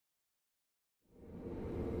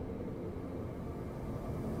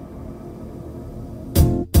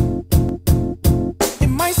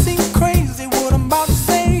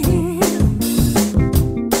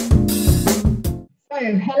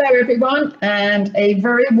Hello everyone, and a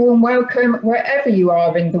very warm welcome wherever you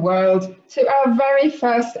are in the world to our very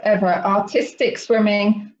first ever Artistic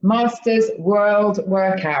Swimming Masters World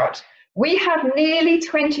Workout. We have nearly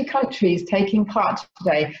 20 countries taking part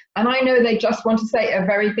today, and I know they just want to say a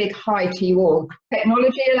very big hi to you all.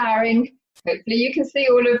 Technology allowing, hopefully you can see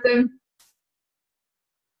all of them.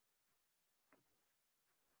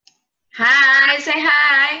 Hi, say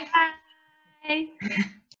hi. Hi.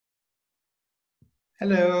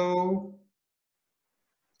 Hello.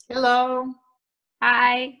 Hello.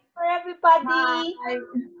 Hi. For everybody. Hi.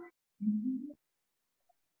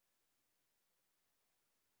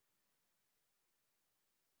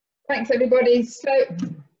 Thanks everybody. So,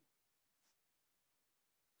 can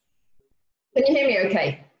you hear me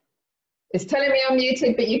okay? It's telling me I'm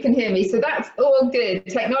muted, but you can hear me, so that's all good.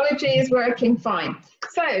 Technology is working fine.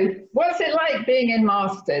 So, what's it like being in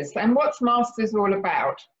Masters, and what's Masters all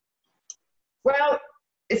about? Well,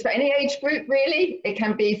 it's for any age group, really. It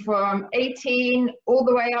can be from 18 all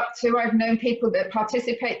the way up to, I've known people that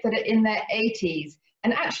participate that are in their 80s.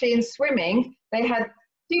 And actually in swimming, they had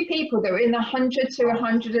 2 people that were in the 100 to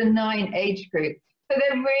 109 age group. So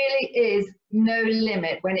there really is no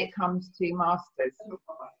limit when it comes to Masters.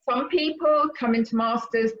 Some people come into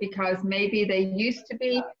Masters because maybe they used to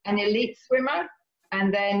be an elite swimmer,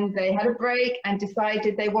 and then they had a break and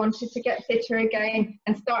decided they wanted to get fitter again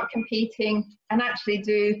and start competing and actually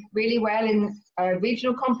do really well in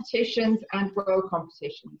regional competitions and world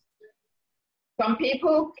competitions. Some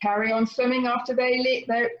people carry on swimming after they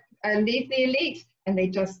leave the elite, and they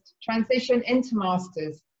just transition into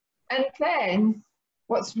Masters. And then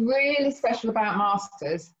what's really special about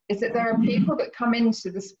Masters is that there are people that come into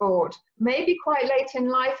the sport maybe quite late in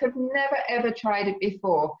life, have never ever tried it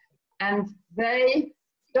before, and they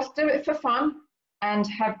just do it for fun and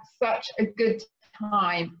have such a good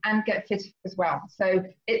time and get fit as well. So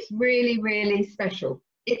it's really, really special.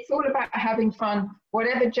 It's all about having fun,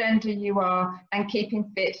 whatever gender you are, and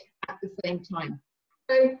keeping fit at the same time.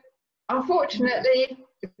 So unfortunately,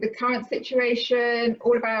 the current situation,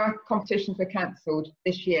 all of our competitions were cancelled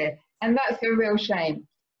this year, and that's a real shame.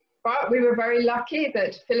 But we were very lucky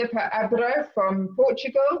that Filipa Abreu from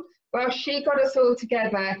Portugal, well, she got us all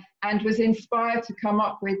together and was inspired to come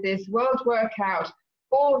up with this world workout,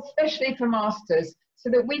 especially for Masters, so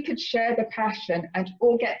that we could share the passion and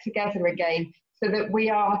all get together again, so that we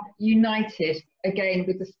are united again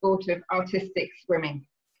with the sport of artistic swimming.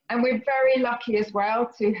 And we're very lucky as well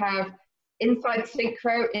to have Inside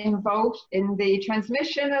Synchro involved in the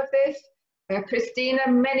transmission of this.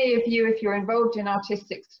 Christina, many of you, if you're involved in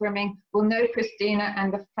artistic swimming, will know Christina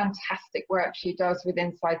and the fantastic work she does with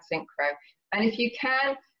Inside Synchro. And if you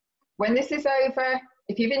can, when this is over,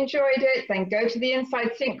 if you've enjoyed it, then go to the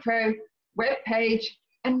Inside Synchro webpage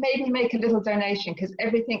and maybe make a little donation, because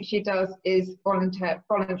everything she does is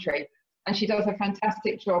voluntary, and she does a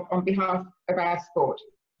fantastic job on behalf of our sport.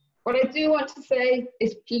 What I do want to say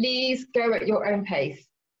is please go at your own pace.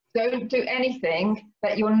 Don't do anything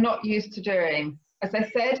that you're not used to doing. As I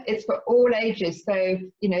said, it's for all ages. So,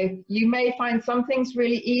 you know, you may find some things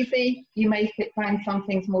really easy, you may find some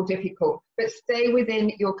things more difficult, but stay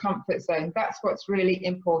within your comfort zone. That's what's really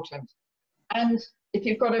important. And if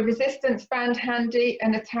you've got a resistance band handy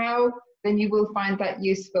and a towel, then you will find that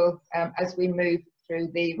useful as we move through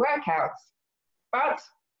the workouts. But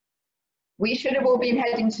we should have all been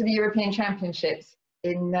heading to the European Championships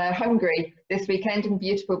in Hungary this weekend in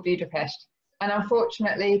beautiful Budapest. And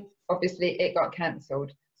unfortunately, obviously, it got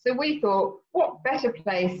cancelled. So we thought, what better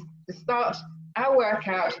place to start our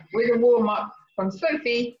workout with a warm-up from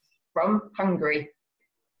Zsófia from Hungary.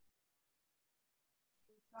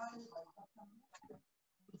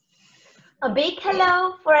 A big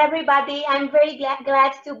hello for everybody. I'm very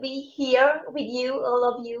glad to be here with you, all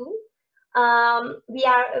of you. We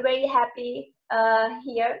are very happy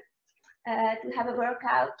here to have a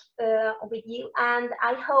workout with you, and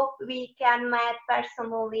I hope we can meet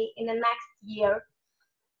personally in the next year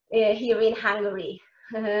here in Hungary.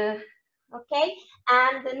 Okay,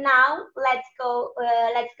 and now let's go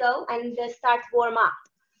and start warm up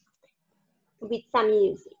with some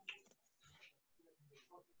music.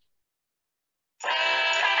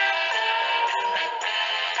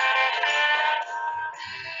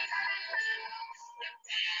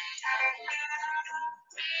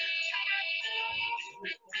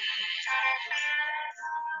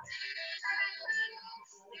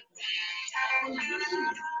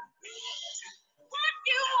 What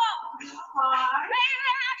you want? Baby,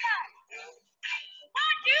 I got it.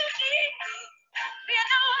 What you need? You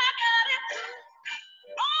know I got it.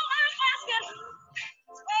 Oh,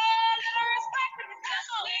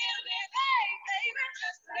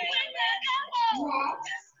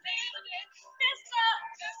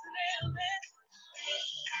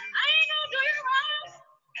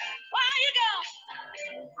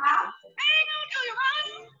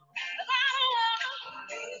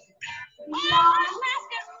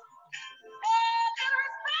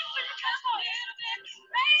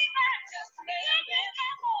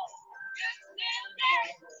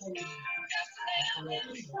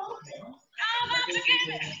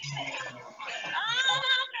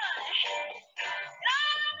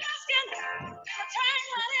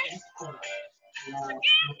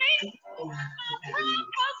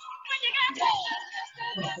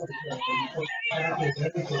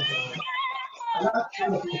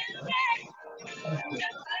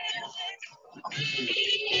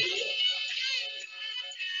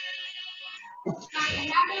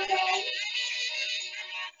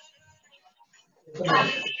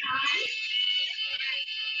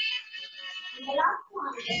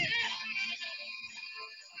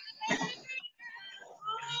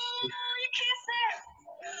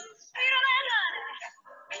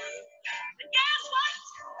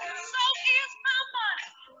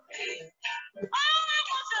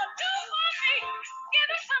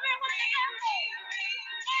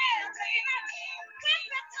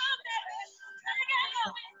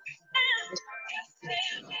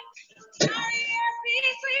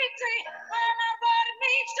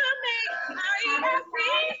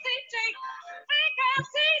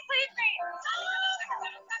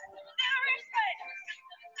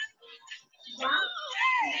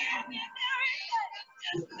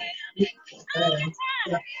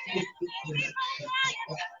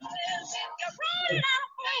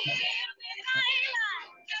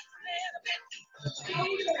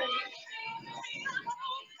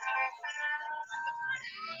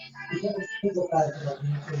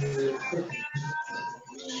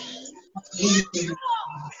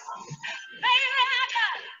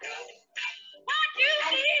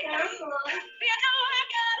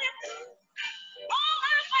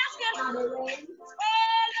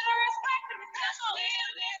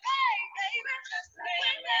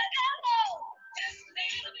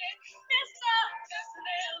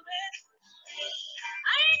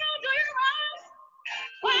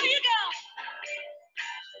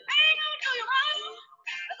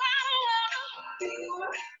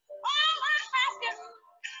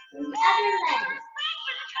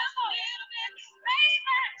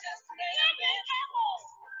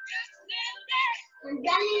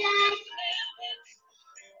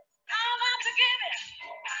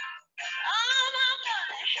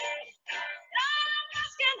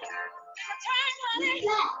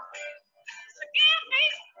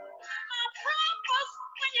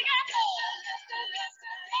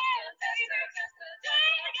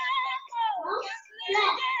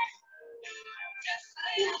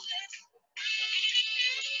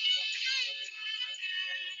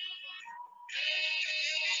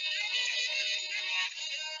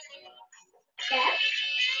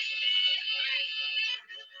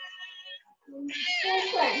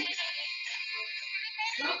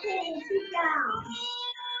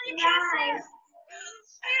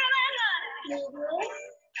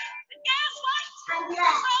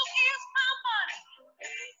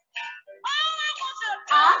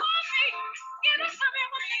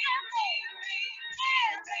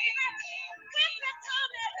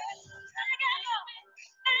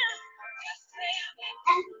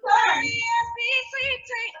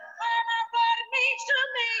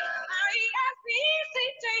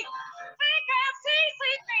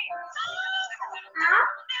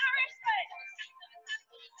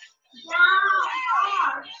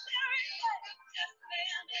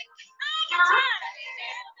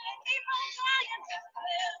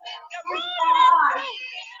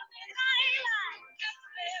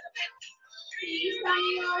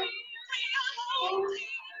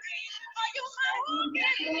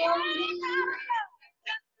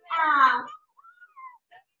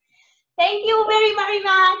 Thank you very, very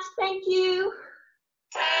much. Thank you.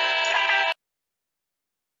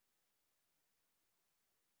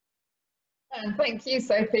 And thank you,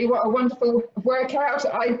 Sophie. What a wonderful workout.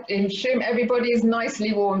 I assume everybody is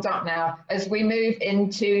nicely warmed up now as we move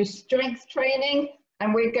into strength training.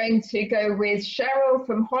 And we're going to go with Cheryl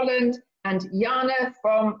from Holland and Jana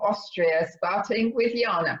from Austria, starting with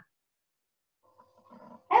Jana.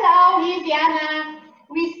 Hello, here's Jana.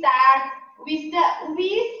 We start with the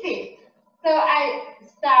V-sit. So I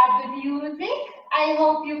start the music. I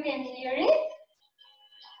hope you can hear it.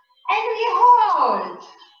 And we hold,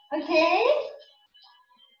 okay?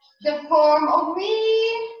 The form of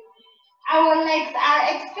V. Our legs are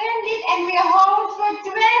extended and we hold for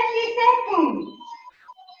 20 seconds.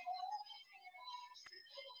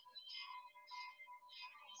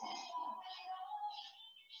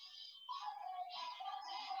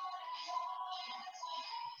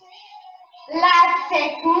 Last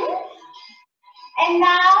second. And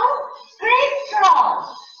now,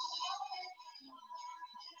 crisscross.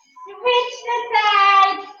 Switch the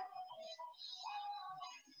side.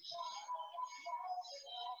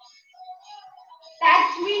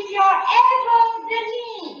 Touch with your elbows the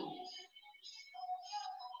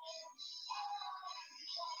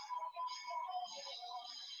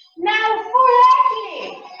Now full leg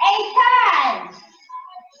lift, 8 times.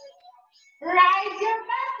 Rise your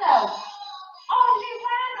muscles, only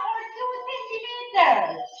 1 or 2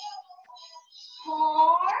 centimeters.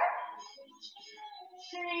 4,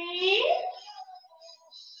 3,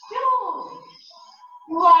 2,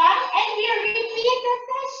 1, and we repeat the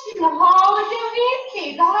session. Hold the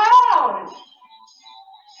visit, hold.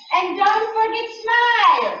 And don't forget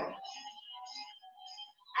smile.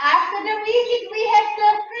 After the visit, we have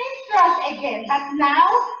the crisscross again, but now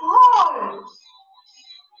hold.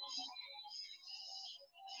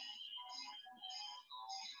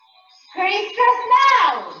 Crisscross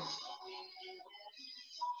now.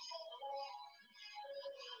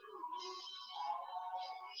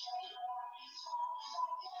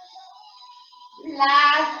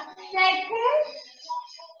 Last second.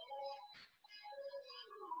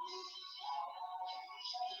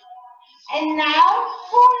 And now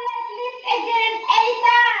full leg lift again 8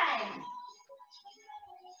 times.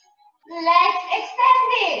 Legs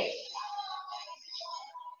extended.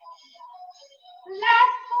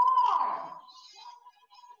 Last 4.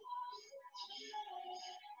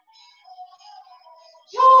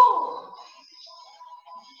 2.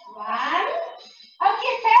 1.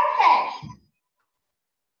 Okay, perfect.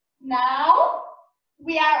 Now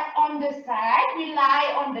we are on the side. We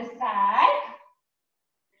lie on the side.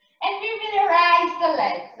 And we will rise the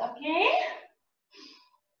legs, okay?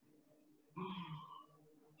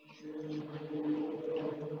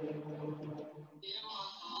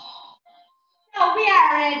 Now we are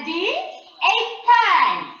ready. 8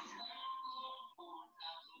 times.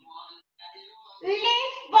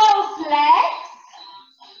 Lift both legs,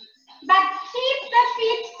 but keep the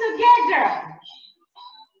feet together.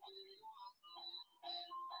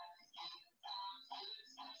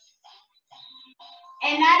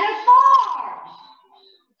 Another 4.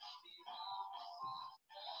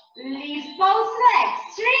 Lift both legs.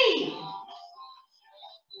 3,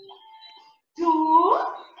 2,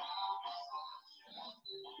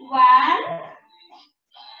 1.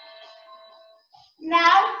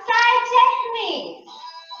 Now side technique.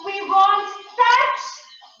 We won't touch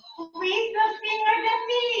with the finger the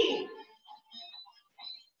feet.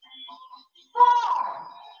 4,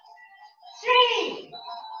 3,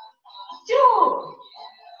 2,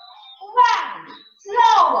 1.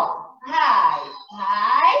 Slower. High,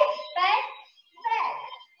 high, back, back.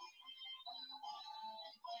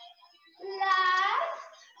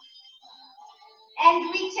 Last. And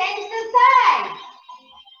we change the side.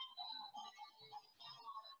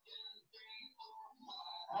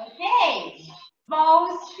 Okay.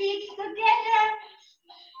 Both feet together.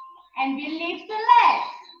 And we lift the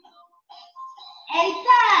legs. 8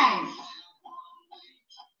 times.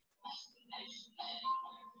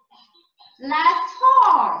 Last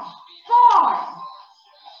 4, 4,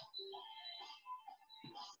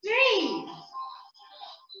 3,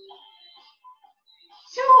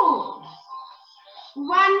 2,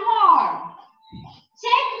 1 more.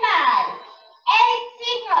 Jackknife, 8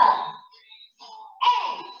 fingers,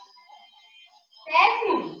 8,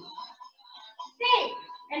 7, 6,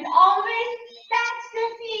 and always touch the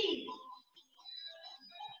feet.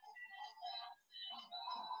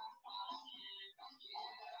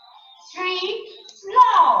 3,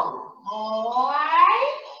 slow,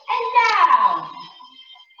 wide and down,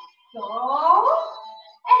 go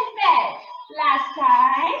and back. Last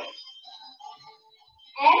time,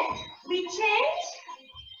 and we change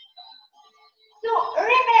to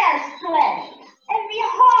reverse plank, and we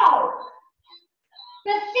hold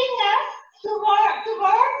the fingers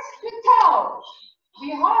towards the toes. We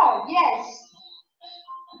hold, yes.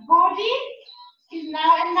 Body is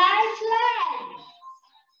now a nice line.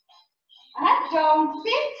 Don't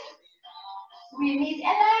sit. We need a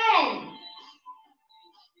line.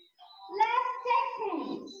 Last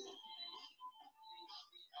technique.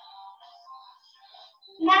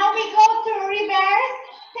 Now we go to reverse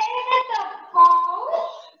tabletop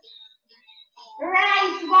pose.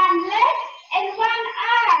 Rise one leg and one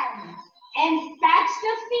arm and touch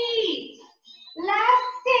the feet. Last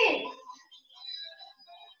 6.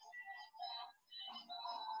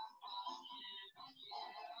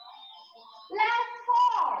 Last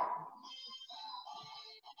 4.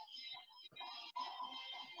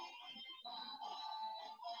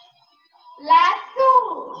 Last 2.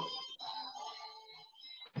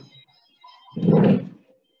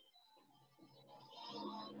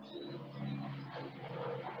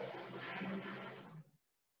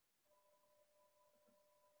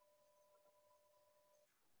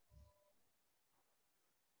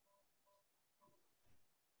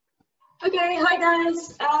 Okay, hi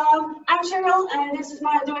guys. I'm Cheryl and this is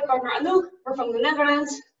my duet partner Anouk. We're from the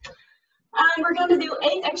Netherlands. We're going to do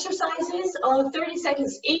 8 exercises of 30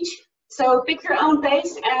 seconds each. So pick your own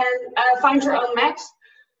pace and find your own max.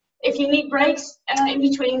 If you need breaks in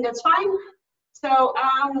between, that's fine. So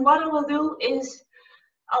what I will do is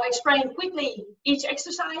I'll explain quickly each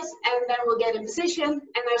exercise and then we'll get in position and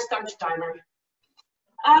I start the timer.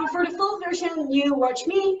 For the full version, you watch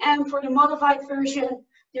me, and for the modified version,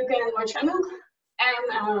 you can watch Anouk,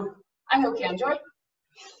 and I hope you enjoy.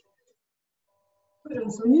 Put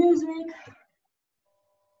on some music.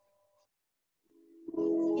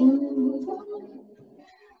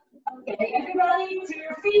 Okay, everybody to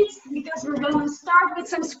your feet, because we're going to start with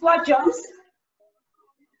some squat jumps.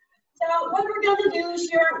 So what we're going to do is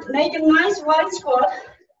make a nice wide squat.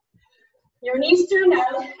 Your knees turn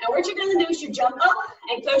out, and what you're going to do is you jump up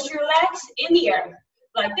and close your legs in the air,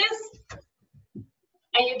 like this,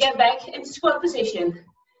 and you get back into squat position.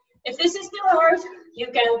 If this is too hard, you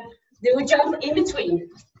can do a jump in between.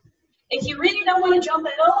 If you really don't want to jump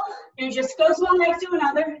at all, you just close one leg to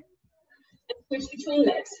another and switch between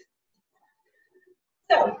legs.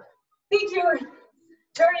 So, pick your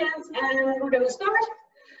variants, and we're going to start.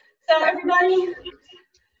 So everybody,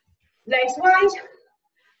 legs wide.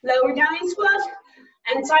 Lower down in squat,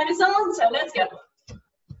 and time is on, so let's go.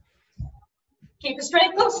 Keep a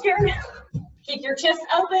straight posture, keep your chest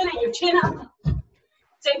open and your chin up.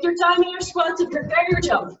 Take your time in your squat to prepare your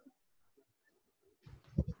jump.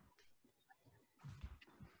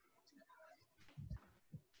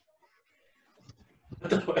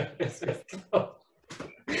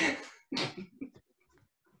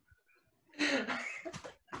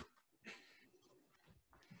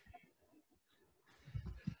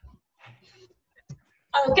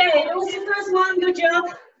 Okay, that was the first one, good job.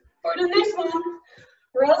 For the next one,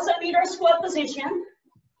 we also need our squat position.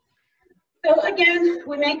 So again,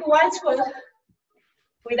 we make a wide squat.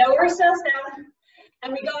 We lower ourselves down,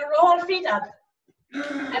 and we're gonna roll our feet up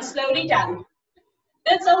and slowly down.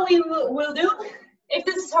 That's all we will do. If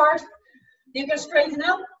this is hard, you can straighten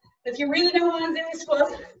up. If you really don't want to do a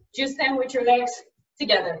squat, just stand with your legs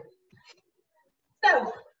together.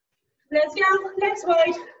 So, let's go, legs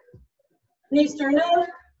wide. Knees turned up,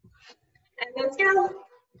 and let's go.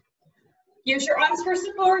 Use your arms for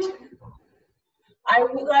support. I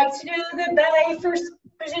would like to do the ballet first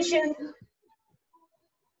position.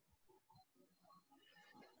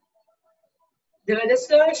 Do it as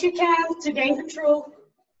slow as you can to gain control.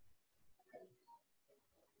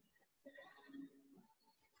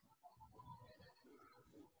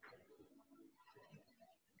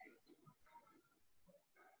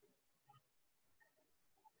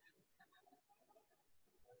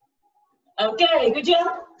 Okay, good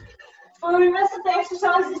job. For the rest of the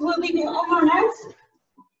exercises, we'll be doing on our legs.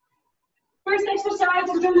 First exercise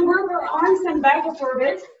is going to work our arms and back for a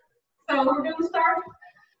bit. So we're going to start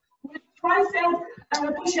with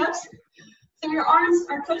tricep push-ups. So your arms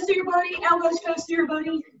are close to your body, elbows close to your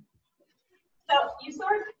body. So you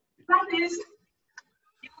start like this.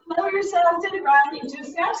 You lower yourself to the ground in 2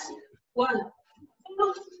 steps. 1,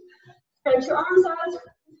 2. Stretch your arms out.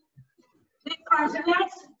 Lift arms and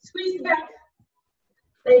legs. Squeeze the back.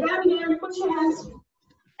 Lay down again, put your hands,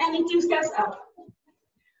 and in 2 steps up.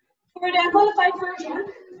 For the modified version,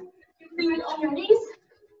 you can do it on your knees,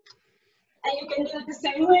 and you can do it the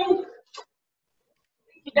same way.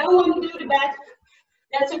 If you don't want to do the back,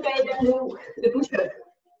 that's okay, then do the push-up.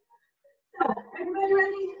 So, everybody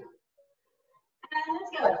ready? And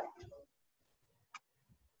let's go.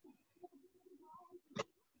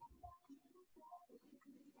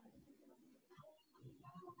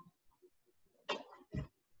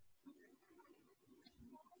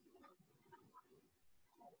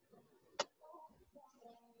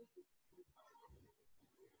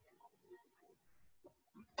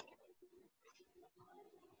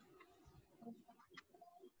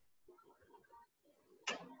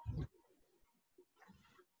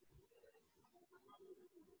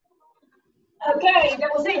 Okay, that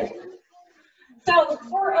was it. So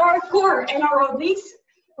for our core and our obliques,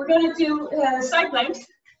 we're going to do side planks.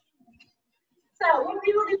 So what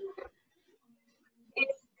we will do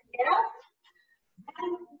is get up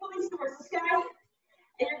and point towards the sky.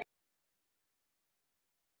 And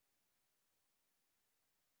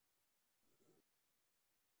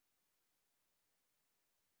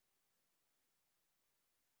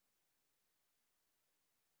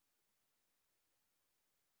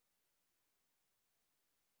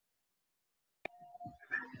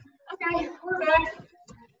okay, we're back.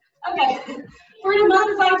 Okay, for the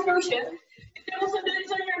modified version, you can also do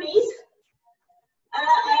this on your knees.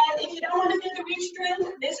 And if you don't want to do the reach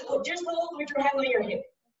drill, this will just hold with your hand on your hip.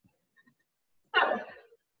 So,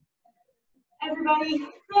 everybody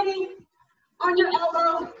ready? On your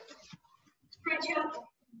elbow, stretch up,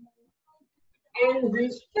 and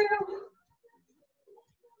reach through.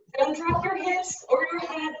 Don't drop your hips or your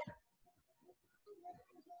head.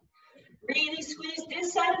 Really squeeze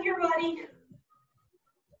this side of your body.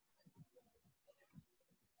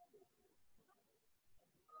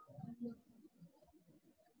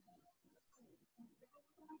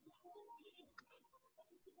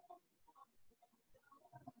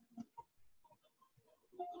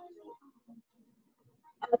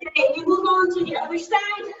 Okay, we move on to the other side.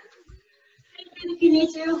 Take it if you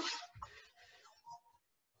need to.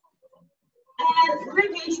 And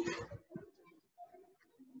repeat.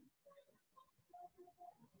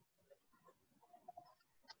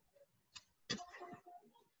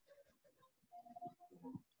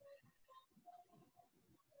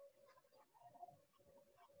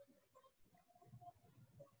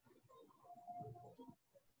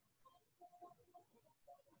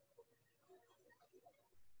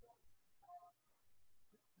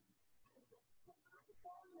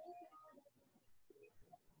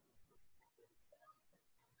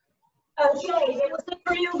 Okay, that was it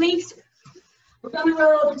for your weeks. We're going to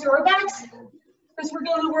roll over to our backs because we're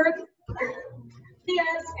going to work the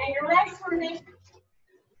ass and your legs for me.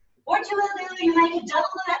 What you will do, you make a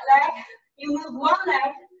double that leg. You move one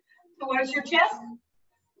leg towards your chest,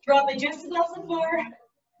 drop it just above the floor,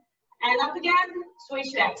 and up again,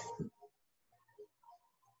 switch legs.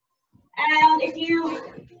 And if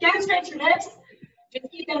you can't stretch your legs,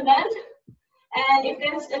 just keep them bent. And if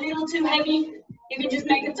that's a little too heavy, you can just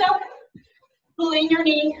make a tuck. Pull in your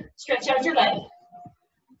knee, stretch out your leg.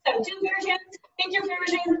 So 2 versions, pick your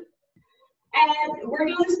version. And we're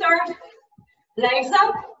going to start legs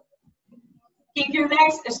up. Keep your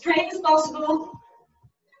legs as straight as possible.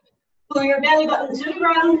 Pull your belly button to the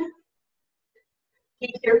ground.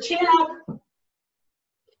 Keep your chin up.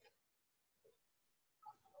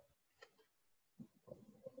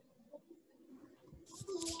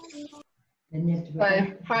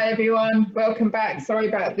 Hi everyone, welcome back. Sorry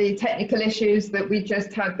about the technical issues that we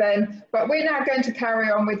just had then, but we're now going to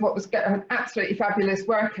carry on with what was an absolutely fabulous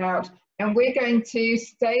workout, and we're going to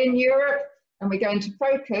stay in Europe and we're going to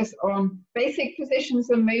focus on basic positions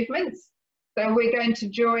and movements. So we're going to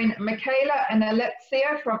join Michaela and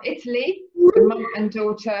Alexia from Italy, the mum and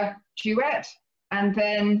daughter duet, and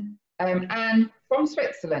then Anne from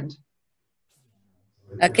Switzerland.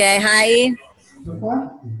 Okay, hi.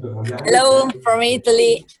 Hello from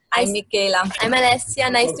Italy. I'm Michela. I'm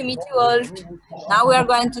Alessia. Nice to meet you all. Now we are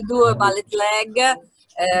going to do a ballet leg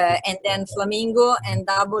and then flamingo and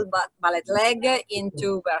double ballet leg in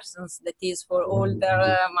 2 versions. That is for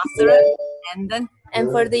older master And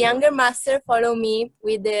for the younger master, follow me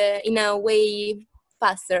with in a way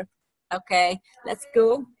faster. Okay, let's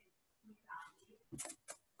go.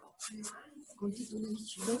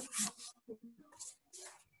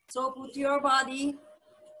 So put your body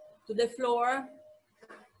to the floor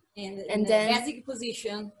in then basic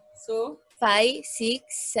position. So 5, 6,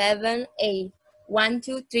 7, 8. 1,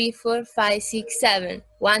 2, 3, 4, 5, 6, 7.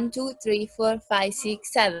 1, 2, 3, 4, 5,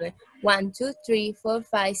 6, 7. 1, 2, 3, 4,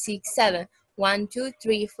 5, 6, 7. 1, 2,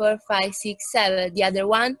 3, 4, 5, 6, 7. The other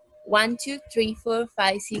one. 1, 2, 3, 4,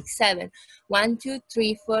 5, 6, 7. 1, 2,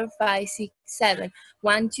 3, 4, 5, 6, 7.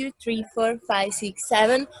 1, 2, 3, 4, 5, 6,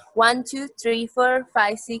 7. 1, 2, 3, 4,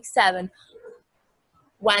 5, 6, 7.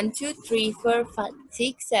 1, 2, 3, 4, 5,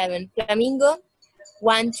 6, 7. Flamingo.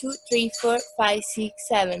 1, 2, 3, 4, 5, 6,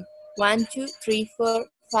 7. 1, 2, 3, 4,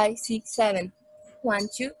 5, 6, 7. 1,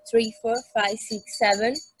 2, 3, 4, 5, 6,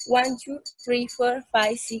 7. 1, 2, 3, 4,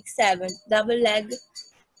 5, 6, 7. Double leg.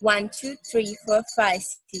 1, 2, 3, 4, 5,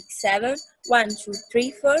 6, 7. 1, 2,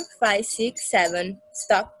 3, 4, 5, 6, 7.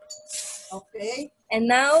 Stop. okay. And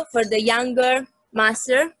now for the younger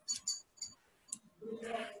master.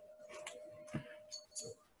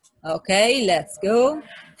 Okay, let's go.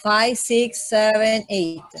 5, 6, 7,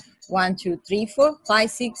 8. 1, 2, 3, 4, 5,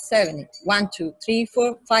 6, 7, 8. 1, 2, 3,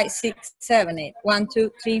 4, 5, 6, 7, 8. 1,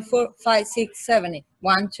 2, 3, 4, 5, 6, 7, 8.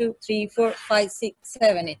 1, 2, 3, 4, 5, 6,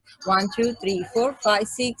 7, 8. 1, 2, 3, 4, 5,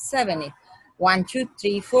 6, 7, 8. 1, 2,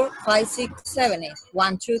 3, 4, 5, 6, 7, 8.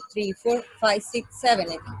 1, 2, 3, 4, 5, 6,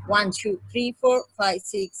 7, 8. 1, 2, 3, 4, 5,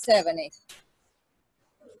 6, 7, 8.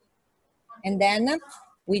 And then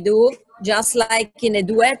we do just like in a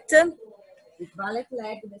duet, with ballet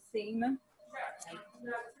leg, the same.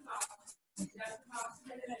 5,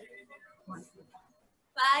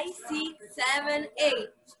 6, 7, 8.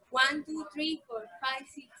 1, 2, 3, 4, 5,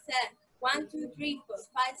 6, 7. 1, 2, 3, 4,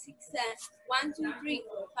 5, 6, 7. 1, 2, 3,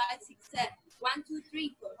 4, 5, 6, 7. 1, 2,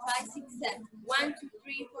 3, 4, 5, 6, 7. 1, 2,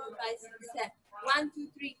 3, 4, 5, 6, 7. 1, 2,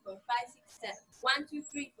 3, 4, 5, 6, 7. 1, 2,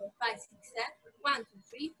 3, 4, 5, 6, 7. 1, 2,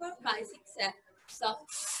 3, 4, 5, 6, 7. Stop.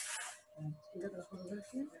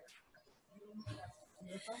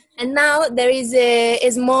 And now there is a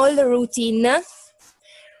small routine,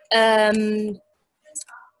 and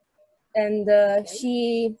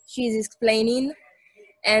she's explaining,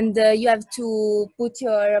 and you have to put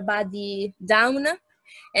your body down,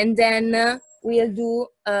 and then we'll do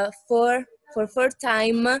for 4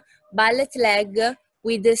 time ballet leg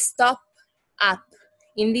with the stop up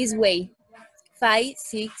in this way. 5,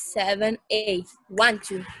 6, 7, 8. 1,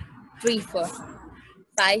 2, 3, 4,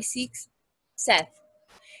 5, 6, 7.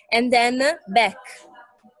 And then back.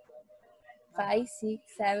 5, 6,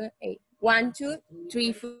 7, 8. 1, 2,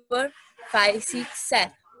 3, 4, 5, 6,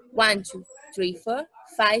 7. 1, 2, 3, 4,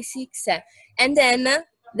 5, 6, 7. And then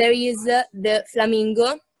there is the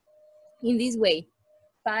flamingo in this way.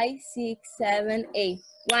 5, 6, 7, 8.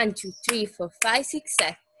 1, 2, 3, 4, 5, 6,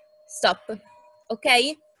 7. Stop.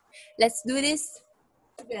 Okay? Let's do this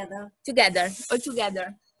together, all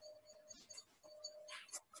together.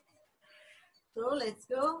 So let's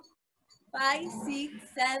go. 5, 6,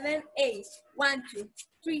 7, 8. 1, 2,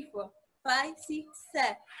 3, 4, 5, 6,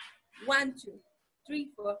 7. 1, 2, 3,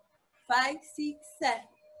 4, 5, 6, 7.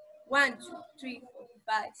 1, 2, 3, 4,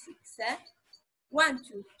 5, 6, 7. 1,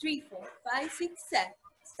 2, 3, 4, 5, 6, 7.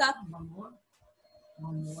 Stop.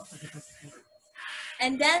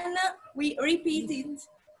 And then we repeat it.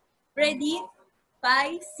 Ready?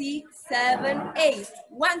 5, 6, 7, 8.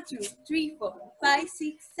 1, 2, 3, 4, 5,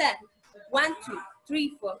 6, 7. 1, 2,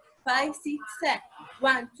 3, 4, 5, 6, 7.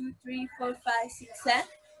 1, 2, 3, 4, 5, 6, 7.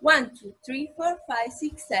 1, 2, 3, 4, 5,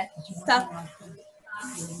 6, 7. Stop.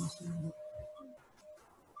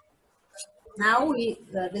 Now the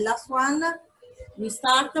last one, we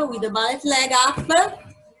start with the ballet leg up,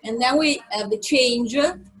 and then we have the change,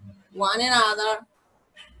 one another.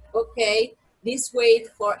 Okay, this weight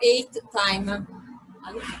for 8 times.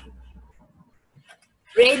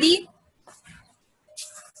 Ready?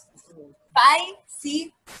 5,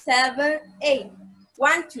 6, 7, 8.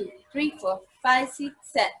 1, 2, 3, 4, 5, 6,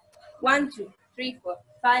 7. 1, 2, 3, 4,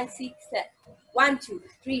 5, 6, 7. 1, 2,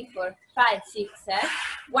 3, 4, 5, 6, 7.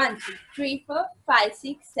 1, 2, 3, 4, 5,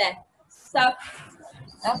 6, 7. Stop.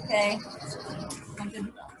 Okay.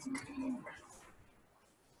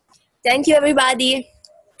 Thank you, everybody.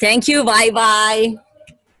 Thank you. Bye bye.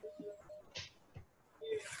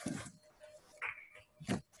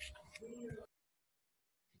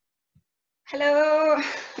 Hello.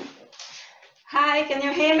 Hi, can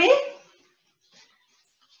you hear me?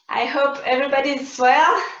 I hope everybody is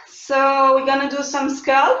well. So we're gonna do some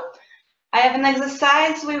skull. I have an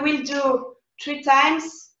exercise. We will do 3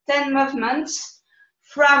 times 10 movements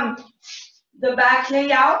from the back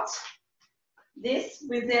layout, this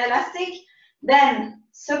with the elastic, then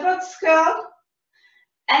support skull,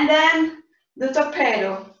 and then the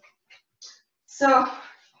torpedo. So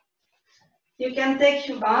you can take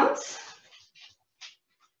your bands.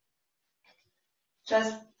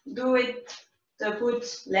 Just do it to put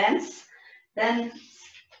length, then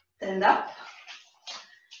stand up.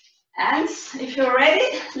 And if you're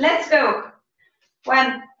ready, let's go.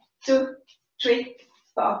 1, 2, 3,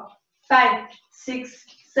 4, 5, 6,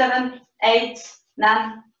 7, 8,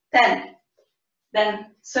 9, 10.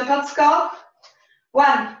 Then support skull.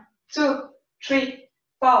 1, 2, 3,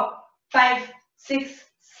 4, 5, 6,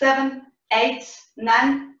 7, 8,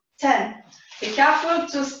 9, 10. Be careful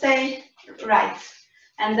to stay right.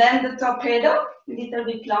 And then the torpedo, a little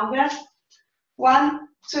bit longer. 1,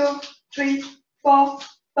 2, 3, 4,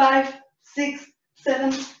 5, 6,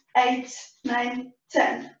 7, 8, 9,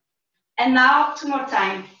 10. And now 2 more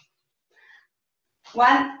times.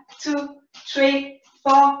 1, 2, 3,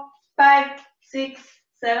 4, 5, 6,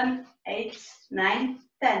 7, 8, 9,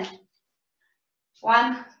 10.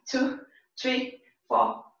 1, 2, 3,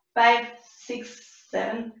 4, 5, 6,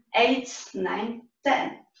 7, 8, 9,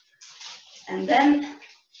 10. And then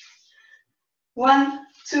 1,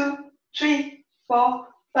 2, 3, 4,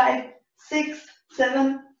 5, 6,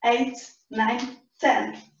 7, 8, 9,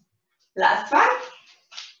 10. Last one.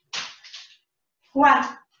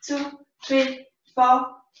 1, 2, 3, 4,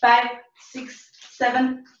 5, 6,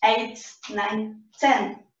 7, 8, 9,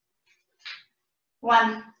 10.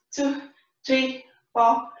 1, 2, 3,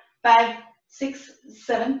 4, 5, 6,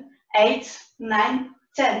 7, 8, 9,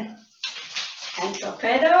 10. And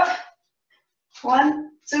torpedo.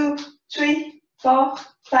 1, 2, 3, 4,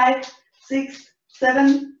 5, 6,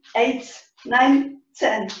 7, 8, 9,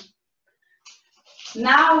 10.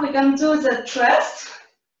 Now we're going to do the thrust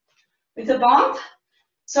with the band.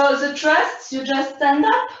 So the thrust, you just stand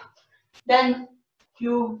up, then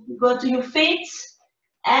you go to your feet,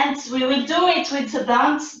 and we will do it with the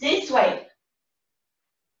band this way.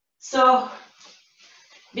 So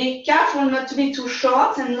be careful not to be too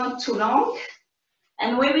short and not too long.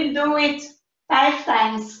 And we will do it 5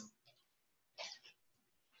 times.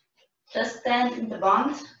 Just stand in the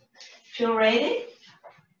band. If you're ready,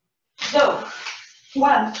 go.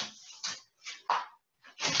 1,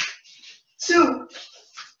 2,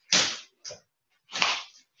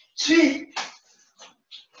 3,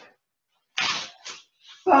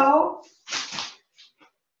 4,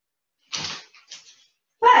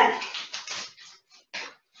 5.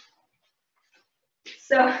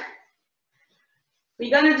 So we're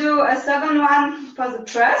gonna do a second one for the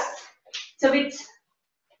thrust. It's a bit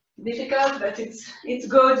difficult, but it's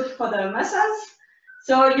good for the muscles.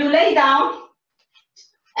 So you lay down,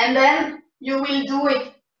 and then you will do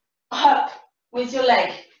it up with your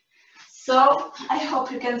leg. So I hope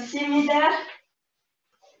you can see me there.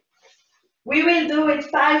 We will do it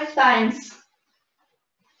 5 times.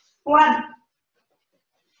 1,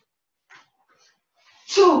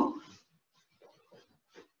 2,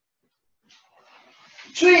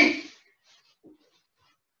 3,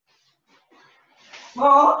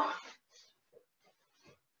 4,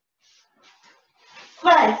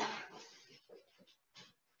 5.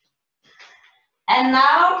 And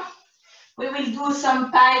now we will do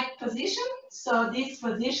some pike position. So this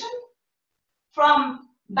position, from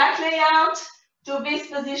back layout to this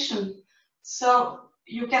position. So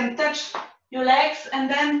you can touch your legs and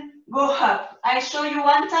then go up. I show you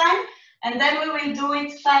 1 time, and then we will do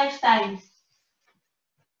it 5 times.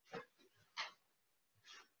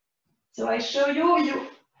 So I show you, you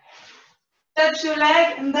touch your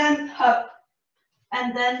leg and then up,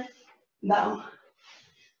 and then down.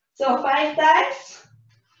 So 5 times.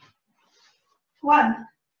 1,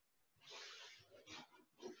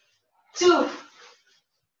 2,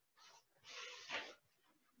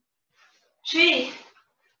 3,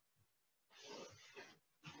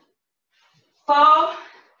 4,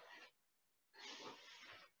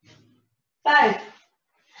 5.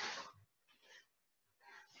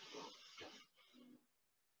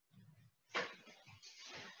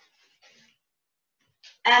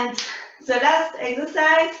 And the last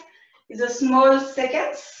exercise is a small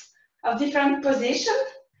sequence of different positions.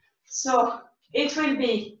 So it will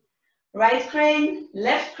be right crane,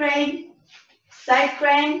 left crane, side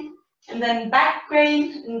crane, and then back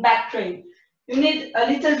crane and back crane. You need a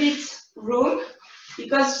little bit room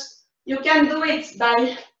because you can do it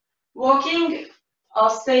by walking or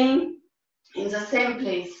staying in the same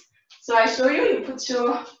place. So I show you, you put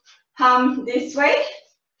your arm this way,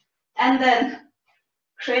 and then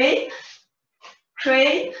crane,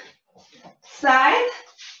 crane, side,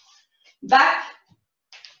 back,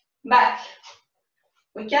 back.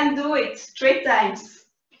 We can do it 3 times.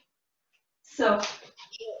 So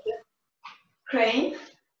crane,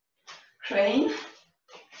 crane,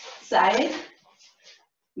 side,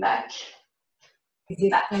 back,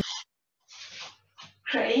 back.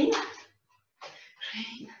 Crane,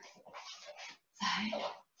 crane, side,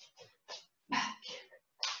 back,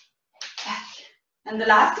 back. And the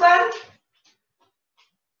last one,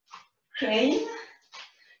 crane,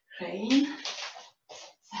 crane,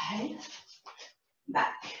 side,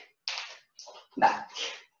 back, back.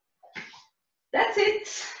 That's it.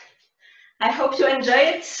 I hope you enjoy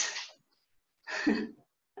it. Thank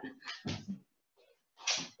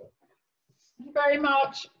you very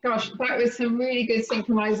much. Gosh, that was some really good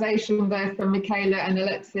synchronization there from Michaela and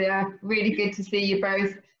Alexia. Really good to see you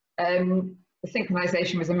both. The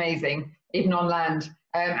synchronization was amazing, even on land.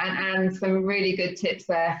 And some really good tips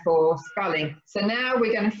there for sculling. So now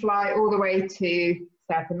we're going to fly all the way to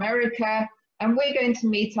South America, and we're going to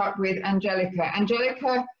meet up with Angélica.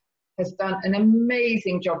 Angélica has done an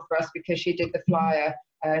amazing job for us because she did the flyer,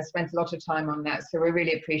 spent a lot of time on that, so we're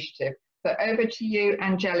really appreciative. So over to you,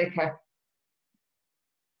 Angélica.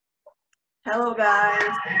 Hello guys,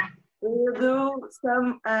 we will do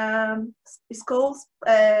some school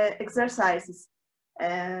exercises.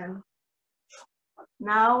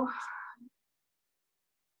 Now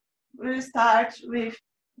we'll start with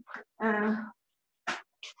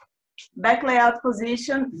back layout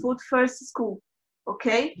position, foot first school,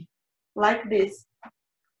 okay? Like this.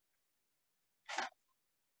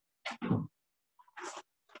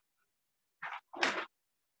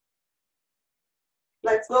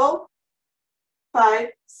 Let's go. 5,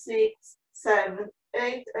 6, 7,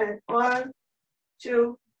 8, and 1,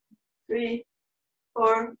 2, 3,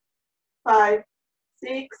 4, 5,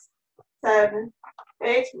 6, 7,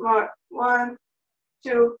 8 more. 1,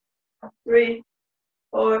 2, 3,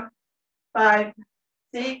 4, 5,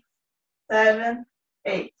 6, 7,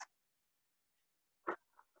 8.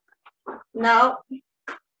 Now,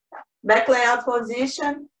 back layout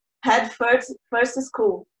position, head first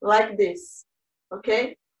school, like this.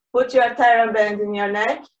 Okay? Put your tire band in your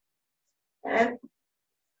neck and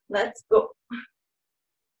let's go.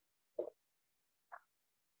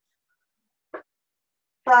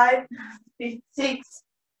 5, 6,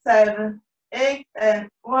 7, 8, and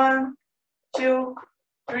 1, 2,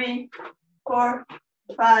 3, 4,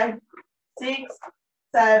 5, 6,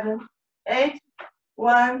 7, 8.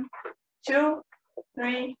 1, 2,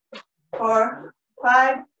 3, 4,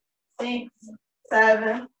 5, 6,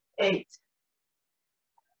 7, 8.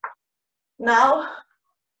 Now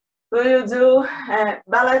we will do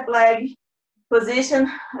ballet leg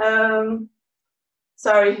position.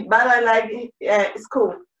 Ballet leg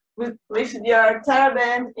school with your tire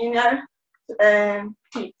band in your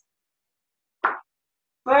feet.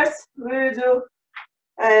 First, we will do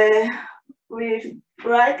with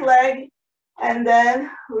right leg and then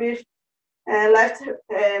with left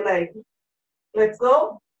leg. Let's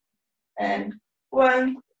go. And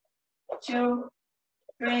 1, 2,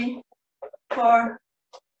 3, 4,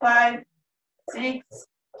 5, 6,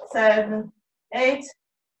 7, 8.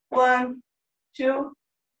 1, 2,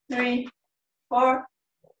 3, 4,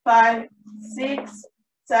 5, 6,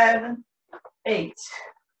 7, 8.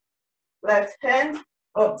 Left hand,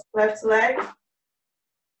 left leg.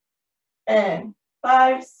 And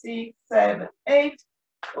 5, 6, 7, 8.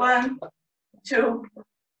 1, 2,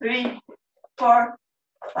 3, 4,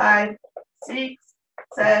 5, 6,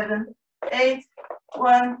 7, 8.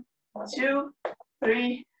 1, 2,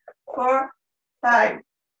 3, 4, 5,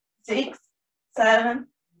 6, 7,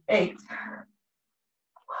 8.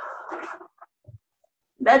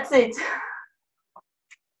 That's it.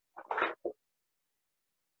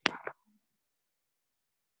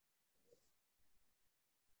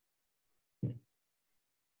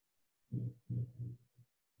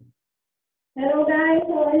 Hello guys,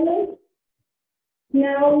 how are you?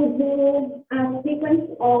 Now we do a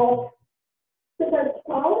sequence of super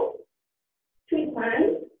call 3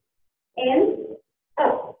 times and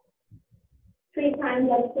up. 3 times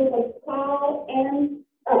of super call and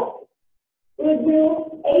up. We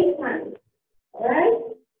do 8 times. Alright?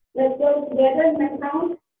 Let's go together and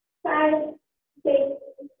count 5, 6,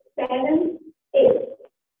 7, 8.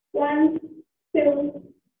 1, 2,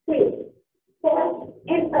 3, 4,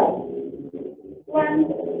 and up. 1,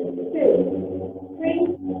 2, 3,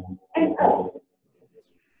 and up.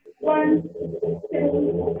 1,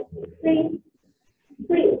 2, 3,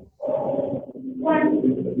 3. 1,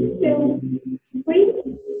 2, 3,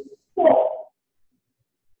 4.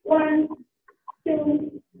 1,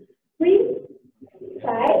 2, 3,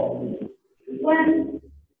 5. 1,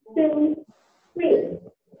 2, 3,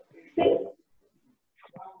 6.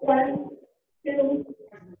 1, 2,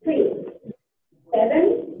 3,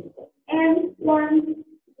 7. And 1,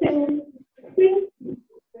 2, 3,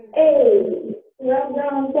 8. Well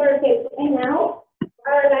done, perfect. And now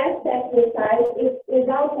our last exercise is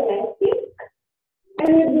without elastic. And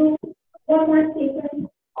we do one more sequence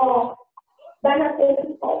of banana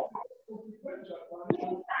pulse.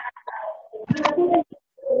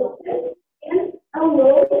 And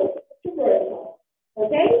unroll to vertical.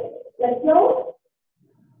 Okay? Let's go.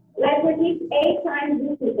 Let's repeat 8 times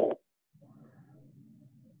this sequence.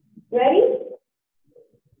 Ready?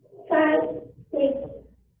 5, 6,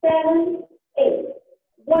 7, 8.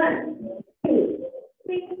 1, 2,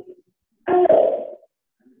 3, alert.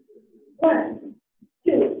 1,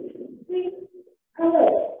 2, 3,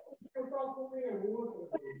 alert.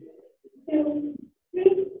 2,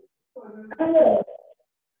 3, alert.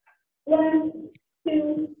 1,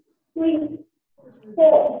 2, 3,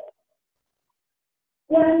 4.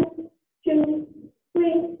 1, 2,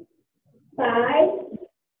 3, 5.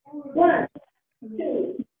 1,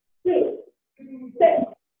 2, 3, 6.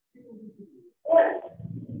 1,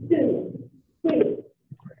 2, 3,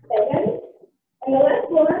 7. And the last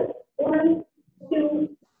one, 1,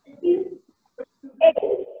 2, 3, 8.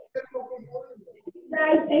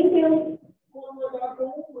 Nice, thank you.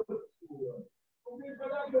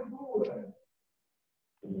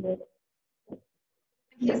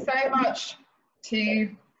 Thank you so much to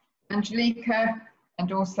Angélica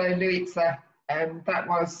and also Luisa. That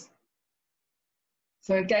was,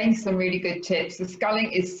 so again, some really good tips. The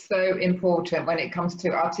sculling is so important when it comes to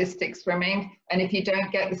artistic swimming. And if you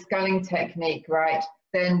don't get the sculling technique right,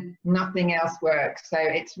 then nothing else works. So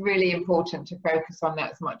it's really important to focus on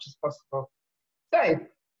that as much as possible. So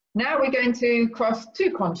now we're going to cross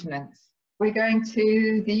 2 continents. we're going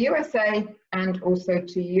to the USA and also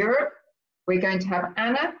to Europe. We're going to have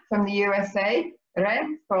Anna from the USA,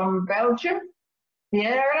 Ren from Belgium,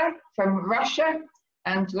 Viera from Russia,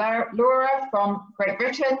 and Laura from Great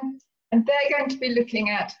Britain. And they're going to be looking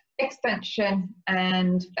at extension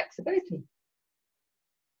and flexibility.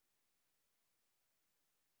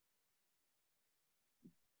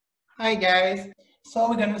 Hi guys. So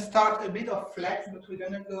we're going to start a bit of flex, but we're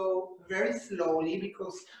going to go very slowly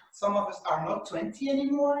because some of us are not 20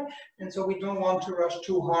 anymore, and so we don't want to rush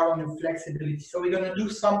too hard on the flexibility. So we're going to do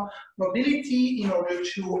some mobility in order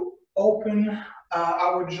to open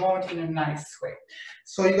our joint in a nice way.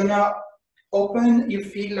 So you're going to open your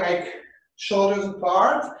feet like shoulders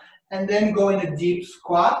apart and then go in a deep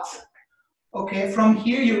squat. Okay, from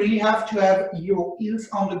here you really have to have your heels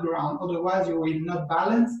on the ground, otherwise you will not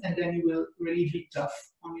balance and then you will really be tough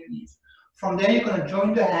on your knees. From there you're going to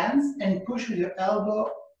join the hands and push with your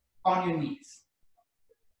elbow on your knees.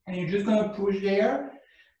 And you're just going to push there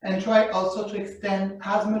and try also to extend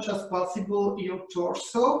as much as possible your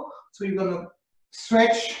torso. So you're going to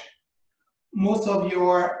stretch most of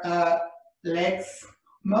your legs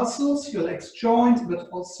muscles, your legs joints, but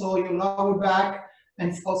also your lower back. And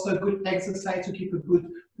it's also a good exercise to keep a good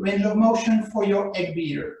range of motion for your egg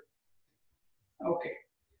beater. Okay.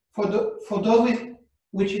 For those with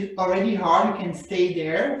which is already hard, you can stay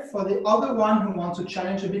there. For the other one who wants to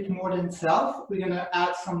challenge a bit more themselves, we're going to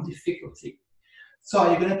add some difficulty. So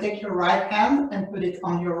you're going to take your right hand and put it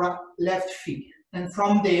on your left feet. And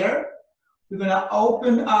from there, we're going to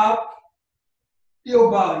open up your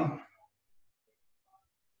body.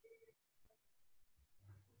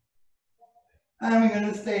 And we're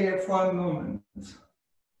going to stay there for a moment.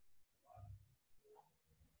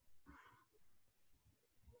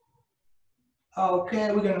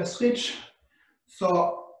 Okay, we're going to switch.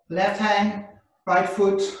 So left hand, right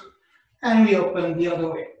foot, and we open the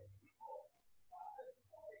other way.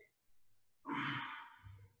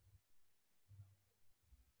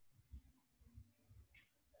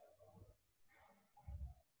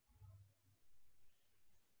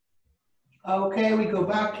 Okay, we go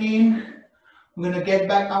back in. We're going to get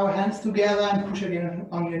back our hands together and push again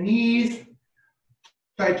on your knees.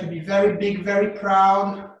 Try to be very big, very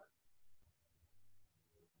proud.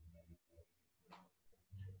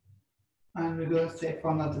 And we're going to stay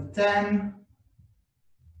for another 10.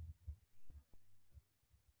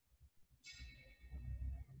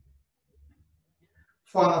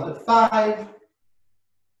 For another 5.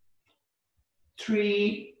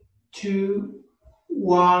 3, 2,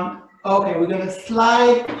 1. Okay, we're going to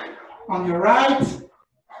slide on your right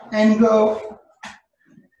and go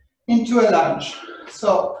into a lunge.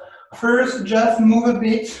 So first just move a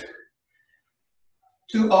bit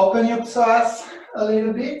to open your psoas a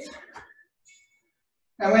little bit.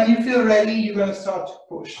 And when you feel ready, you're going to start to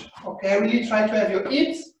push. Okay, really try to have your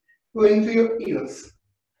hips go into your heels.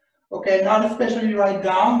 Okay, not especially right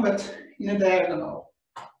down, but in a diagonal.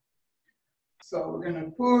 So we're going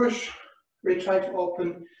to push, really try to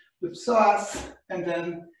open the psoas, and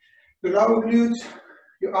then your lower glute,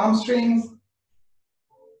 your hamstrings.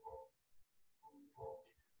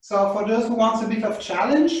 So for those who want a bit of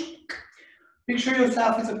challenge, picture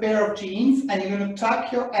yourself with a pair of jeans and you're going to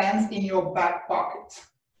tuck your hands in your back pocket.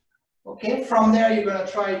 Okay, from there you're going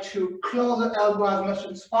to try to close the elbow as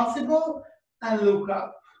much as possible and look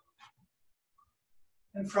up.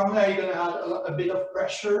 And from there you're going to add a bit of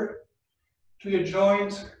pressure to your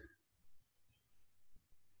joint.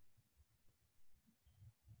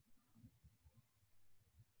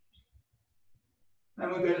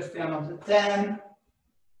 And we're going to stay on the 10.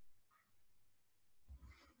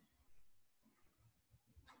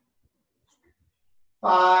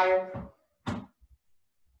 5,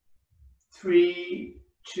 3,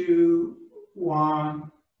 2,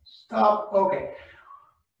 1, stop. Okay,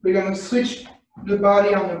 we're going to switch the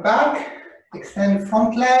body on the back, extend the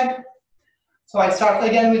front leg. So I start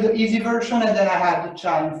again with the easy version and then I have the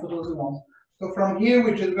challenge for those who want. So from here,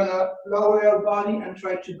 we're just going to lower our body and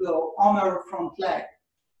try to go on our front leg.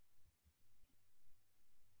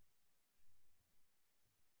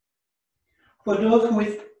 For those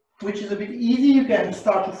which is a bit easy, you can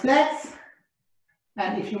start to flex.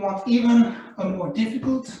 And if you want even a more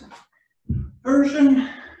difficult version,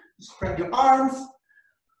 spread your arms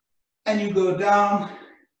and you go down,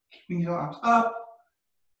 keeping your arms up,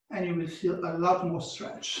 and you will feel a lot more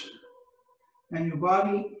stretch in your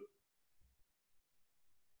body.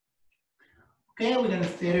 Okay, we're going to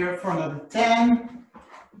stay there for another 10.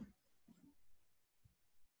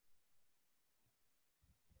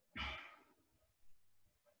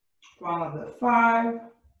 For another 5.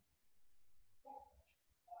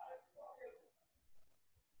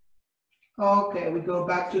 Okay, we go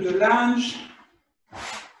back to the lunge.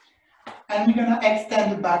 And we're gonna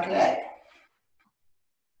extend the back leg.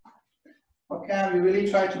 Okay, we really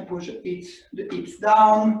try to push the hips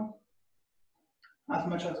down as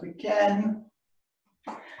much as we can.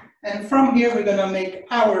 And from here, we're gonna make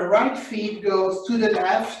our right feet goes to the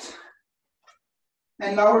left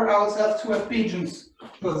and lower ourselves to a pigeon's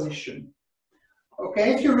position.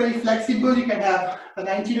 Okay, if you're really flexible, you can have a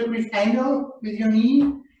 90-degree angle with your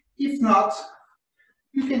knee. If not,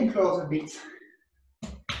 you can close a bit.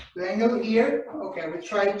 The angle here, okay, we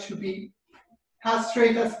try to be as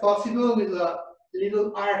straight as possible with a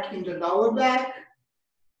little arc in the lower back.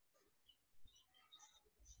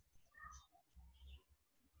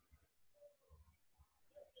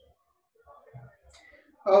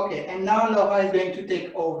 Okay, and now Laura is going to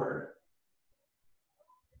take over.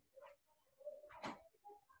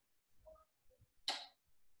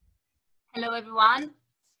 Hello, everyone.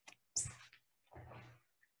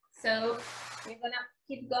 So we're gonna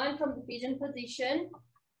keep going from the pigeon position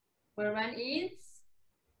where one is.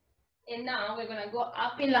 And now we're gonna go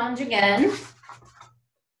up in lunge again.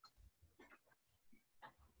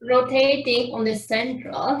 Rotating on the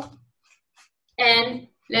central. And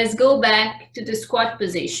let's go back to the squat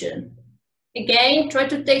position. Again, try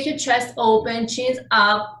to take your chest open, chins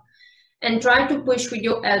up, and try to push with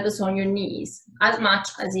your elbows on your knees as much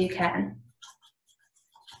as you can.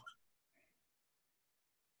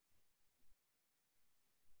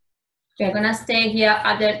 We're gonna stay here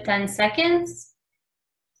other 10 seconds.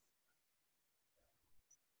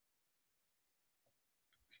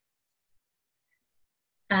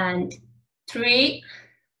 And 3,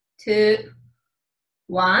 2,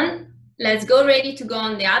 1. Let's go ready to go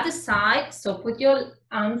on the other side. So put your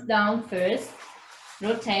arms down first,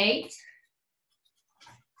 rotate,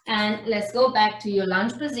 and let's go back to your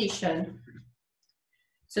lunge position.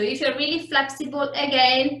 So if you're really flexible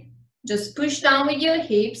again, just push down with your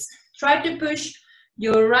hips. Try to push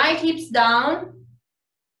your right hips down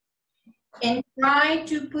and try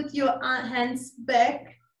to put your hands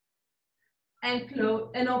back and close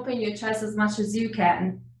and open your chest as much as you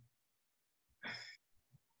can.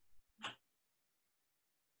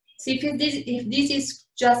 See if this is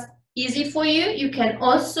just easy for you, you can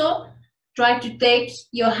also try to take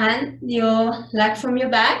your leg from your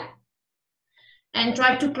back and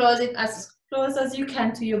try to close it as close as you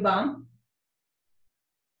can to your bum.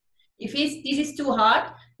 If this is too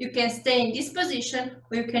hard, you can stay in this position,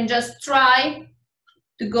 or you can just try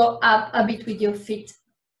to go up a bit with your feet.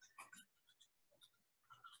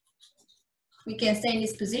 We can stay in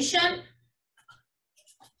this position.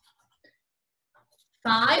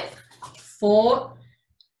 5, 4,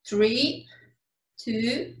 3,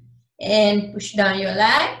 2, and push down your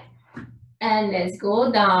leg. And let's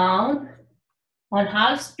go down on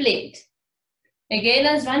half split. Again,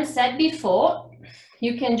 as Ran said before,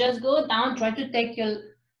 you can just go down, try to take your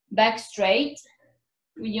back straight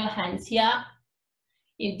with your hands here.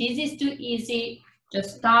 If this is too easy,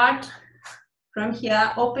 just start from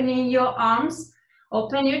here, opening your arms,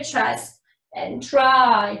 open your chest, and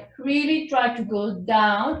try, really try to go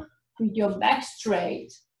down with your back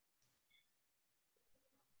straight.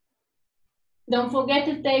 Don't forget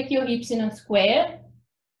to take your hips in a square.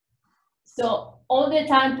 So all the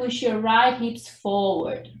time push your right hips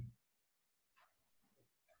forward.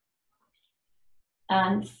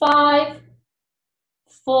 And 5,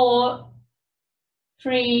 4,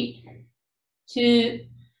 3, 2,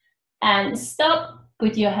 and stop.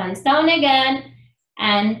 Put your hands down again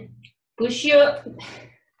and push your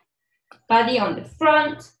body on the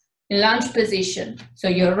front, lunge position. So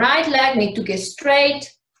your right leg needs to get straight,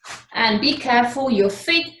 and be careful, your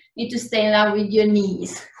feet need to stay in line with your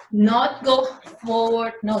knees. Not go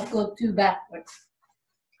forward, not go too backwards.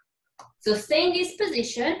 So stay in this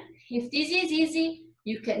position. If this is easy,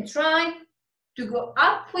 you can try to go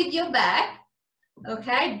up with your back,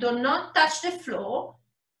 okay? Do not touch the floor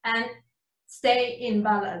and stay in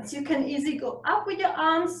balance. You can easily go up with your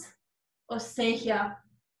arms or stay here.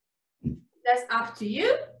 That's up to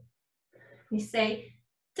you. We say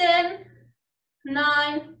 10,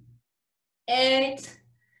 9, 8,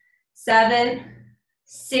 7,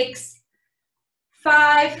 6,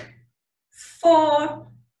 5, 4,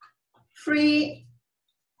 3,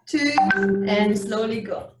 2, and slowly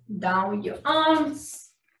go down with your arms,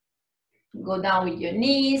 go down with your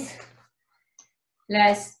knees.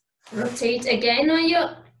 Let's rotate again on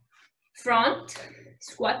your front,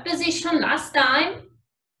 squat position last time.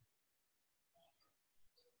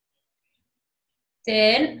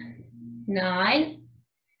 10, 9,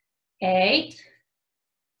 8,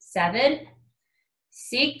 7,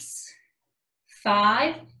 6,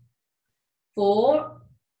 5, 4,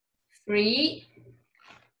 3,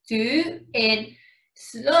 2, and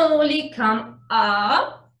slowly come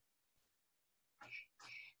up.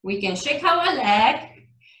 We can shake our leg.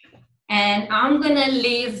 And I'm gonna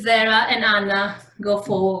leave Vera and Anna go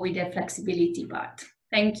forward with the flexibility part.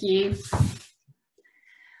 Thank you.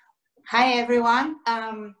 Hi everyone.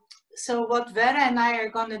 So what Vera and I are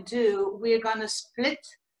gonna do, we're gonna split.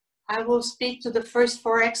 I will speak to the first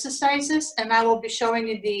 4 exercises and I will be showing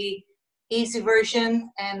you the easy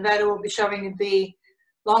version and Vera will be showing you the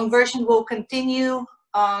long version. We'll continue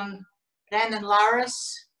on Ren and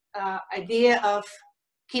Lara's idea of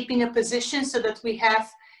keeping a position so that we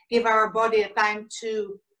give our body a time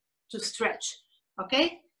to stretch,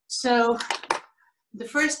 okay? So the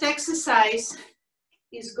first exercise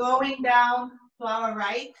is going down to our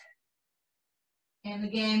right. And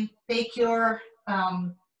again, take your,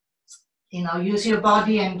 use your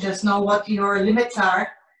body and just know what your limits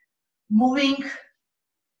are. Moving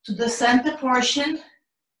to the center portion,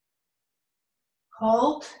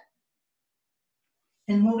 hold,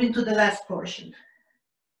 and moving to the left portion.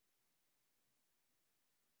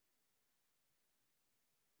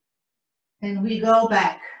 And we go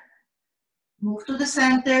back. Move to the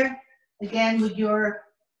center. Again, with your,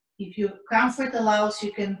 if your comfort allows,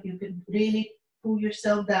 you can really pull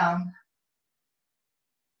yourself down.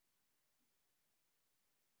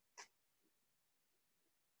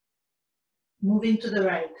 Moving to the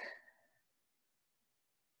right.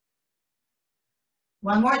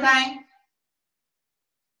 One more time.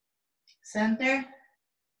 Center.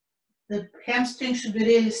 The hamstring should be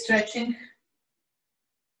really stretching.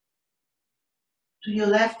 To your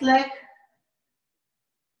left leg.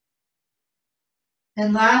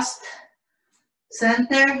 And last,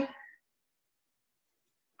 center.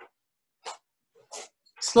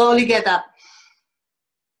 Slowly get up.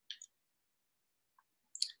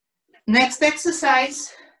 Next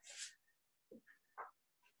exercise,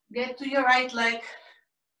 get to your right leg.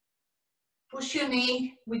 Push your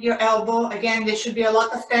knee with your elbow. Again, there should be a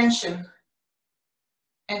lot of tension.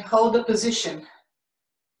 And hold the position.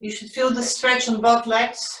 You should feel the stretch on both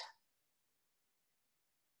legs.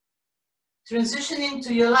 Transitioning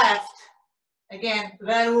to your left. Again,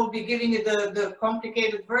 Vera will be giving you the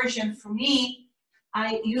complicated version. For me,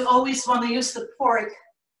 you always want to use support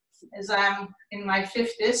as I'm in my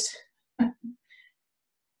 50s.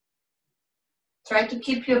 Try to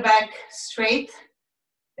keep your back straight.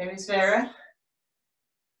 There is Vera.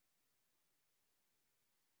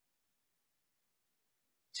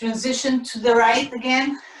 Transition to the right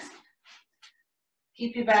again.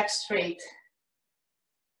 Keep your back straight.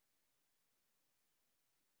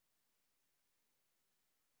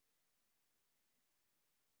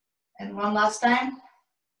 And one last time.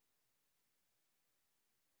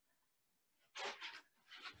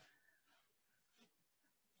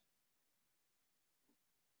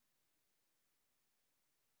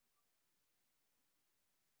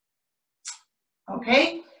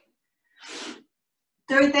 Okay.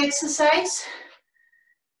 Third exercise.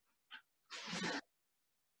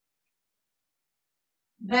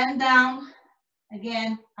 Bend down.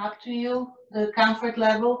 Again, up to you, the comfort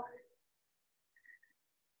level.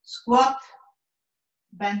 Squat,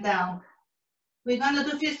 bend down. We're gonna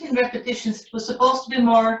do 15 repetitions. It was supposed to be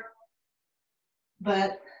more,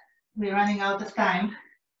 but we're running out of time.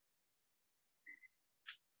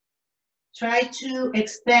 Try to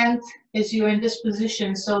extend as you're in this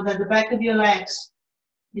position so that the back of your legs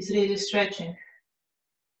is really stretching.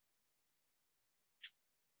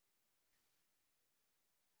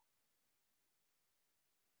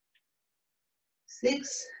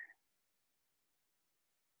 Six,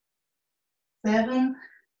 7,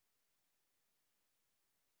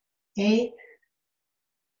 8,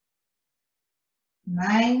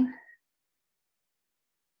 9,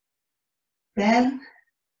 10,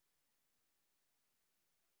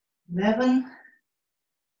 11,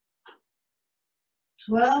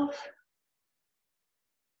 12,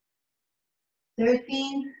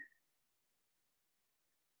 13,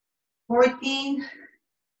 14,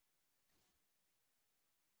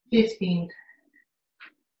 15.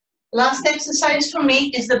 Last exercise for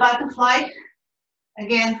me is the butterfly.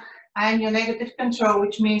 Again, I'm your negative control,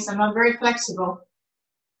 which means I'm not very flexible.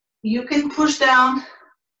 You can push down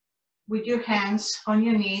with your hands on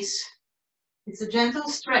your knees. It's a gentle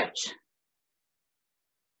stretch.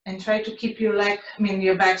 And try to keep your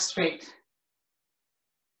your back straight.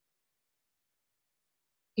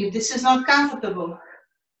 If this is not comfortable,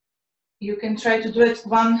 you can try to do it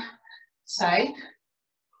one side.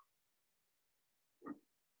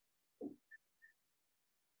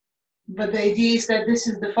 But the idea is that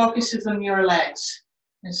the focus is on your legs.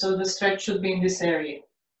 And so the stretch should be in this area.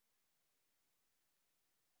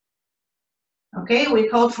 Okay, we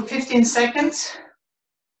hold for 15 seconds.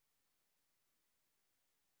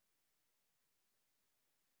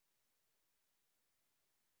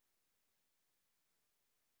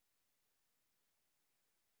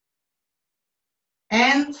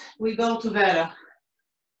 And we go to Vera.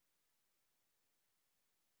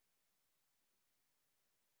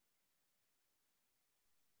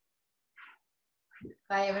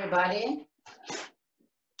 Hi, everybody.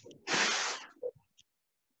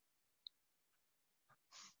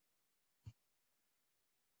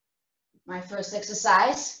 My first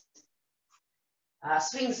exercise,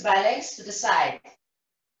 swings by legs to the side,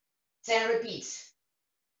 10 repeats.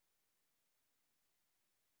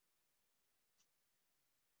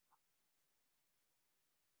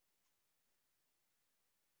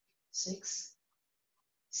 6,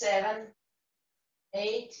 7,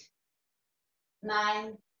 8,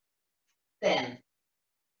 9, 10.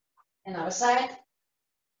 Another side.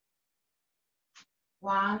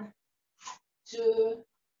 1, 2,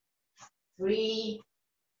 3,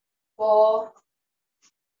 4,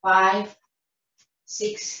 5,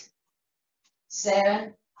 6,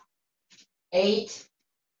 7, 8,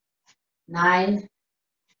 9,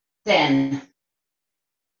 10.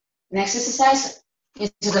 Next exercise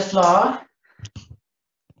is to the floor.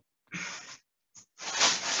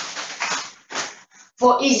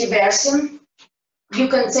 For easy version, you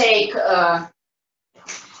can take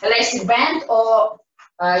elastic band or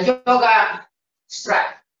yoga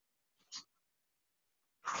strap.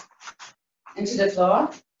 Into the floor.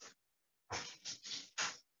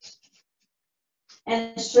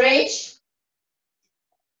 And stretch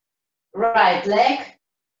right leg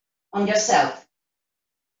on yourself.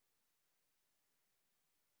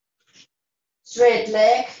 Straight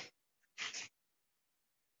leg.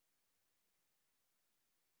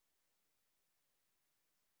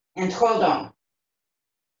 And hold on.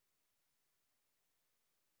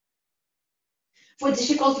 For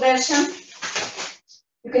difficult version,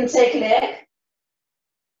 you can take leg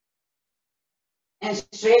and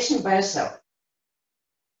stretch by yourself.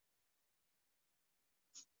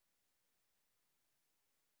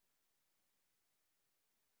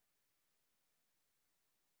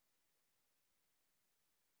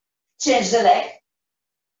 Change the leg.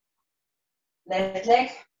 Left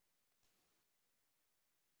leg.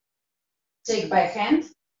 Take by hand.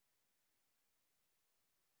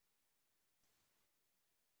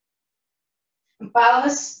 And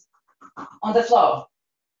pelvis on the floor.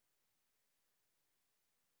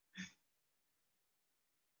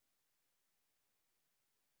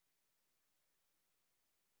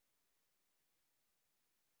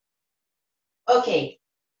 Okay.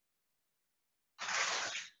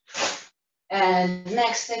 And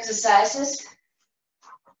next exercises.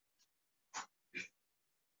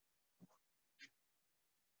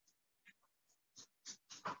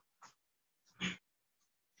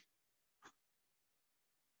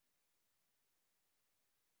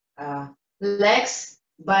 Legs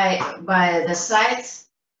by the sides,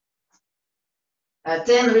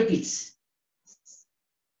 10 repeats.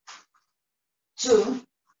 2,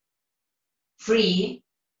 3,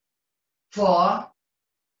 4,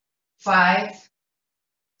 5,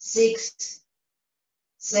 6,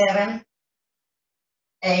 7,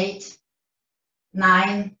 8,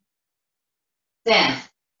 9, 10.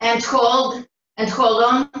 And hold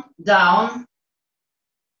on down.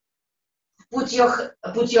 Put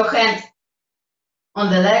your hand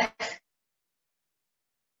on the leg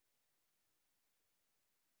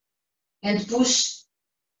and push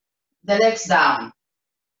the legs down.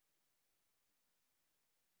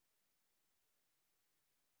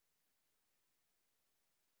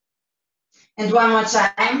 And one more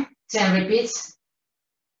time, 10 repeats.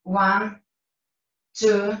 1,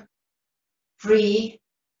 2, 3,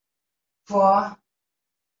 4,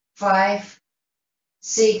 5,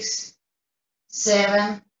 6,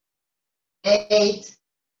 7, 8,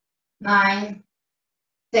 9,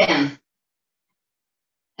 10.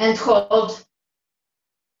 And hold.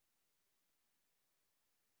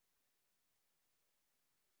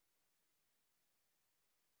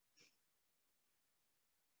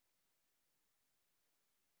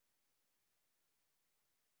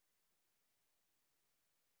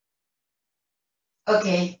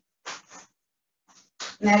 Okay.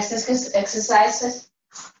 Next exercises.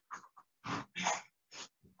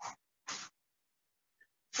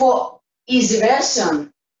 For easy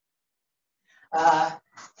version,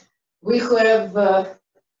 we have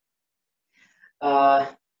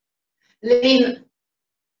lean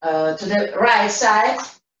to the right side,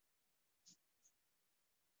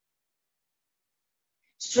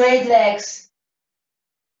 straight legs.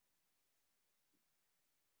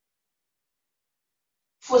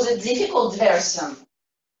 For the difficult version,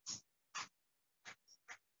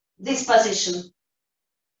 this position.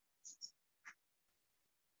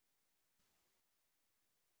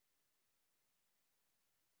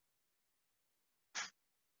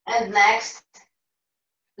 And next,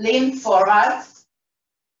 lean forward,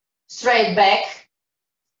 straight back.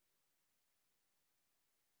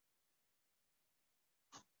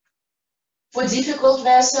 For difficult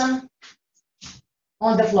version,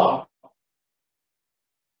 on the floor.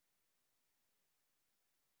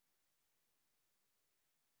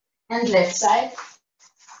 And left side.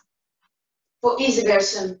 For easy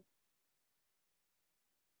version,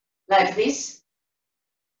 like this.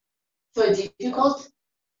 For difficult,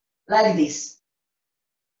 like this.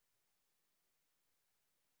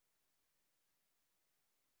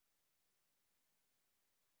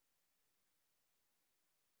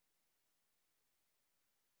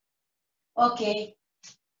 Okay.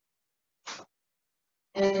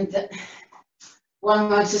 And one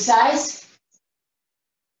more exercise.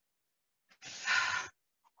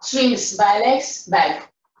 Swings by legs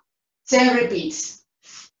back. 10 repeats.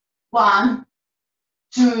 1,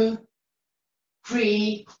 2,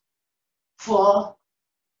 3, 4,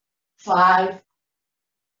 5,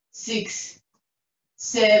 6,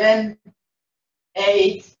 7,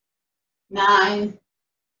 8, 9,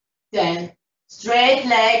 10. Straight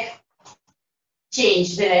leg.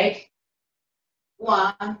 Change the leg.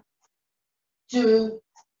 1, 2,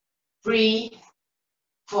 3,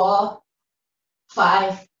 4,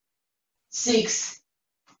 5, 6,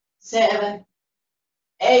 7,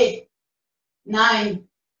 8, 9,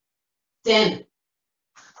 10.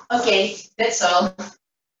 Okay, that's all.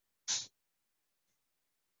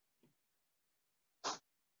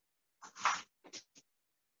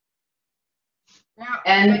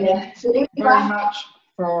 Thank you very much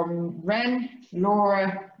from Ren,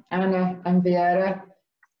 Laura, Anna, and Vieira.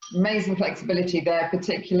 Amazing flexibility there,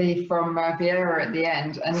 particularly from Vieira at the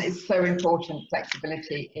end. And it's so important,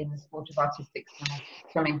 flexibility in the sport of artistic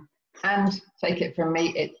swimming. And take it from me,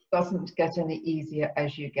 it doesn't get any easier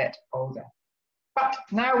as you get older. But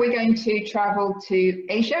now we're going to travel to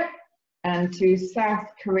Asia and to South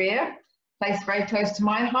Korea, place very close to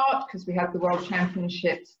my heart because we had the World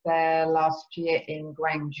Championships there last year in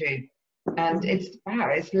Gwangju. And it's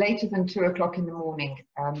later than 2 o'clock in the morning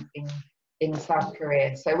in South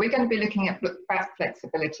Korea. So we're going to be looking at back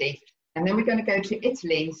flexibility. And then we're going to go to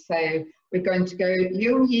Italy. So we're going to go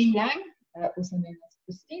Yung Yi Yang, also known as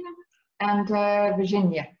Christina, and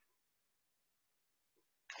Virginia.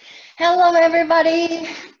 Hello, everybody.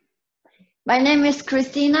 My name is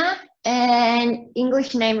Christina, and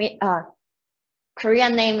English name is,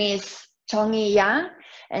 Korean name is Jung-Yi Yang.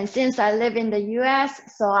 And since I live in the US,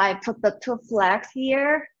 so I put the 2 flags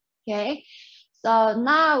here, okay? So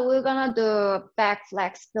now we're gonna do back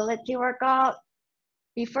flexibility workout.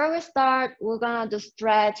 Before we start, we're gonna do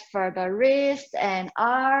stretch for the wrist and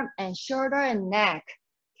arm and shoulder and neck,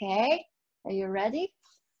 okay? Are you ready?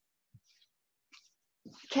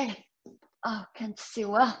 Okay. Oh, can't see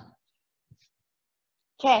well.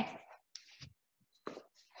 Okay.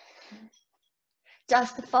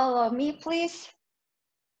 Just follow me, please.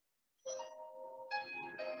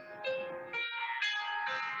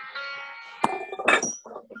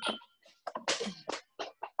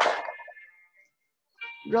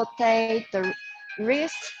 Rotate the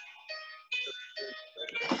wrist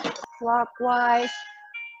clockwise.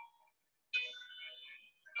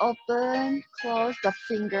 Open, close the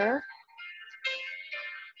finger.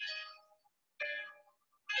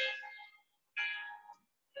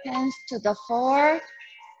 Hands to the floor,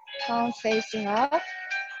 palm facing up,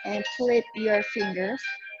 and flip your fingers.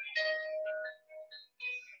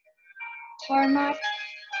 Turn up,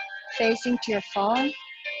 facing to your phone.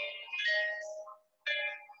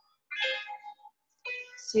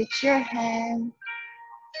 Switch your hand.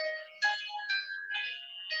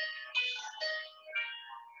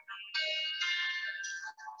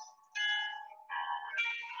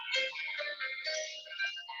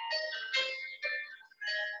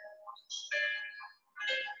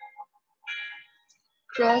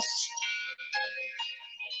 Cross,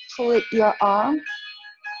 flip your arm.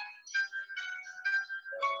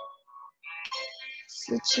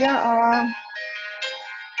 Switch your arm.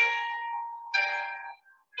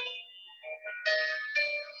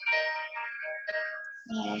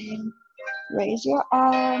 And raise your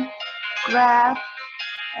arm, grab,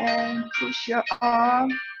 and push your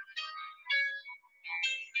arm.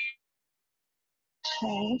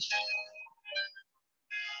 Change.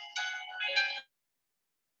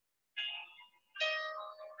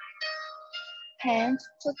 hands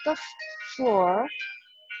to the floor.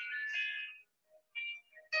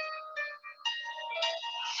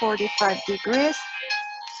 45 degrees.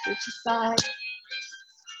 Switch side.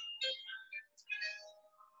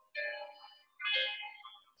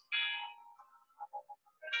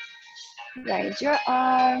 Raise your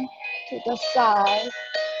arm to the side.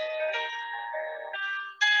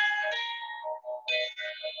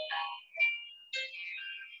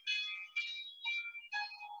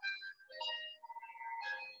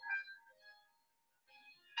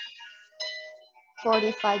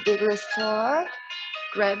 "45 degrees forward."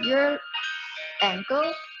 Grab your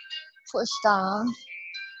ankle, push down.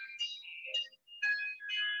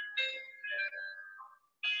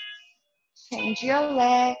 Change your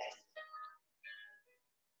leg,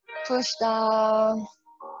 push down.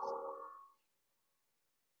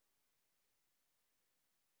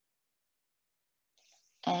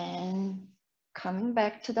 And coming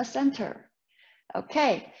back to the center.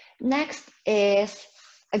 Okay, next is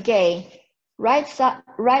again,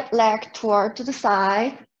 right leg toward to the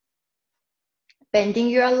side, bending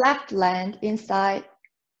your left leg inside,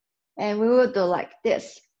 and we will do like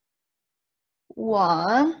this.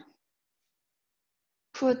 1,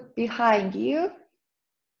 put behind you.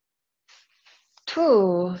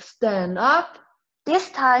 2, stand up.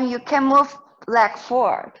 This time you can move leg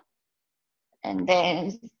forward. And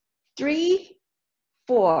then 3,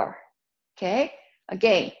 4. Okay,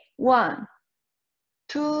 again, 1,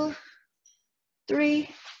 2,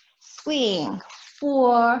 3, swing.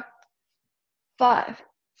 4, 5,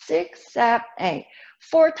 6, 7, 8.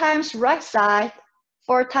 4 times right side,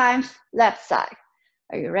 4 times left side.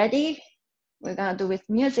 Are you ready? We're gonna do with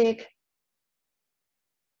music.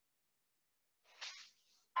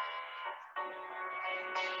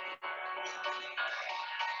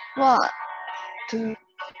 One, 2,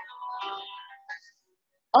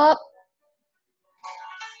 up.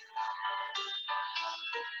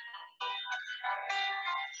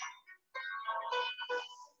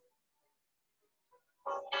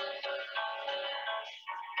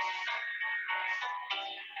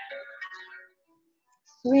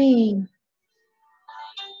 Swing.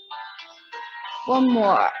 One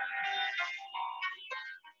more.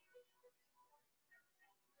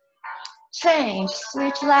 Change,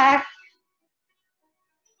 switch leg.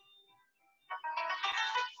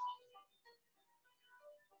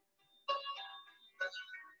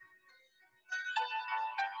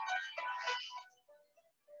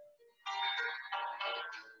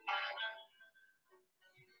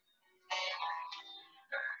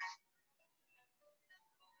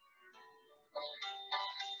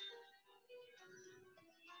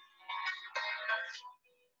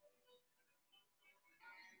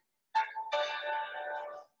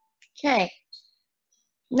 Okay,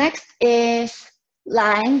 next is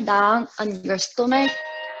lying down on your stomach.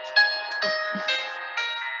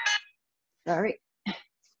 Sorry.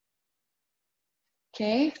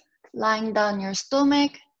 Okay, lying down your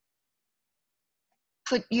stomach.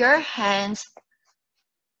 Put your hands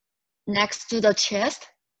next to the chest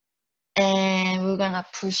and we're gonna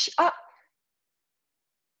push up.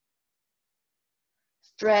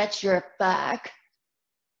 Stretch your back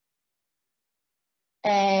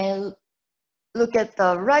and look at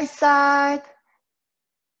the right side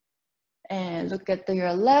and look at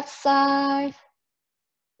your left side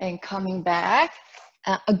and coming back.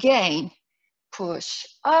 Again, push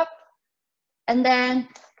up and then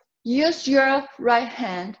use your right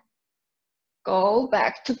hand. Go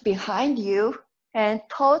back to behind you and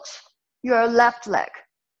touch your left leg.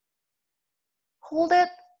 Hold it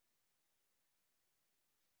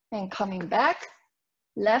and coming back,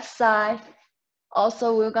 left side.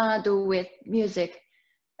 Also, we're gonna do with music.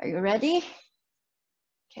 Are you ready?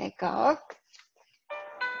 Okay, go.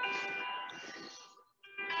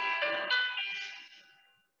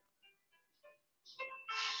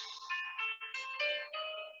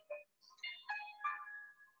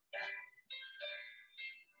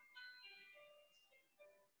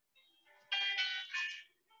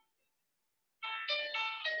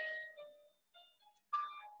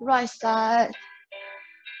 Right side.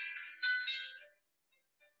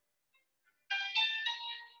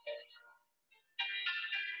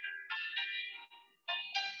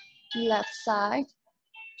 Left side.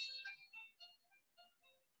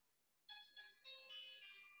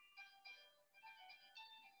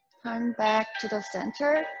 Turn back to the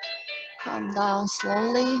center. Come down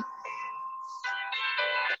slowly.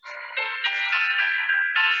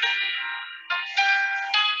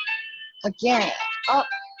 Again, up.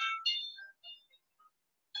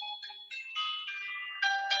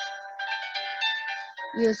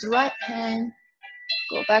 Use right hand.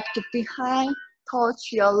 Go back to behind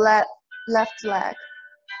touch your left leg.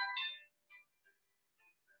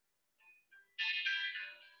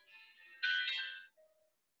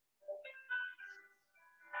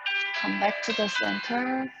 Come back to the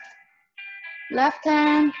center. Left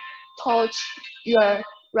hand, touch your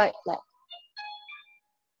right leg.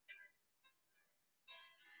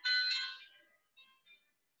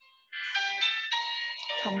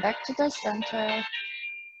 Come back to the center.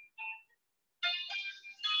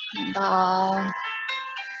 And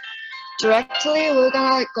directly, we're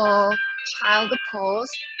gonna go child pose.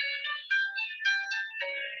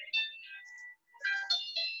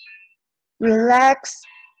 Relax.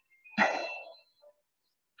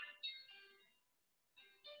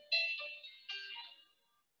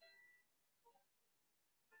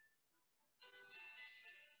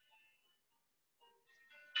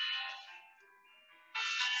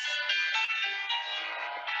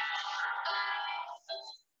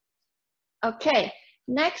 Okay,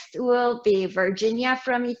 next will be Virginia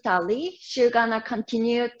from Italy. She's gonna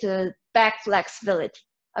continue to back flexibility.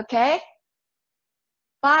 Okay?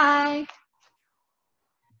 Bye.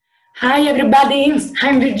 Hi everybody,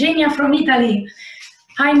 I'm Virginia from Italy.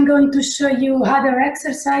 I'm going to show you other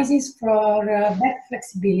exercises for back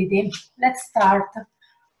flexibility. Let's start.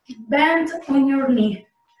 Bend on your knee.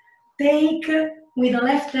 Take with the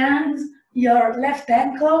left hand your left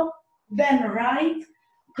ankle, then right,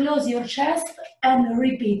 close your chest and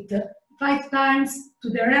repeat 5 times to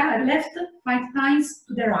the left, 5 times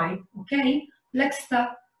to the right, okay? Let's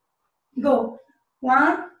start. Go.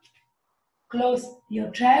 1, close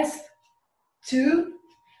your chest. 2,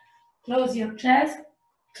 close your chest.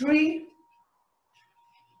 3,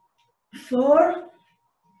 4,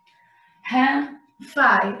 and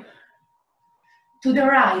 5. To the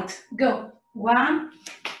right, go. 1,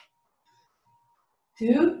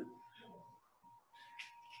 2,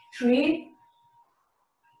 3,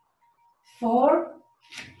 4,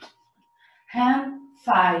 and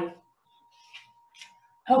 5.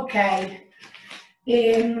 Okay.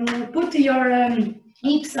 Put your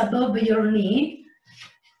hips above your knee.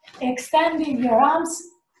 Extending your arms,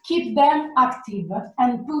 keep them active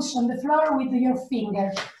and push on the floor with your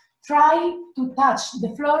fingers. Try to touch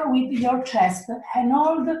the floor with your chest and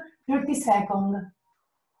hold 30 seconds.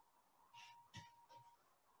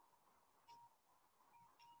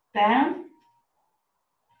 10.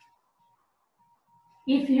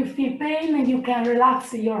 If you feel pain, you can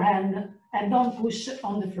relax your hand and don't push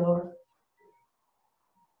on the floor.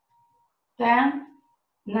 10,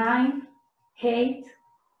 9, 8,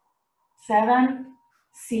 7,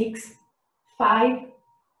 6, 5,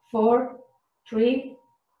 4, 3,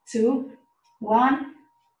 2, 1,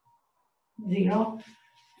 0.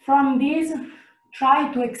 From this,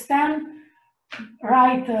 try to extend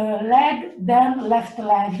right leg, then left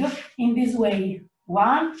leg in this way.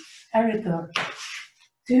 1, and return.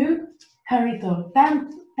 2, and return.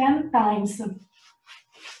 10 times.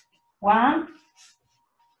 1,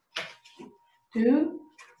 2,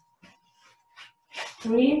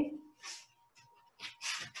 3,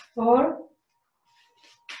 4,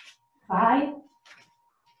 5,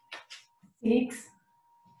 6,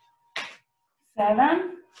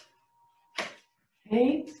 7,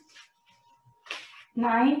 8,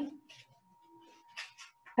 9,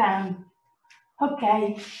 10.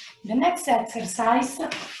 Okay, the next exercise,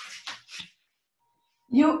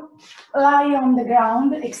 you lie on the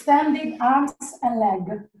ground, extended arms and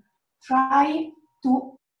leg. Try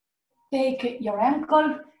to take your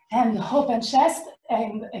ankle and open chest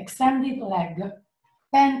and extended leg.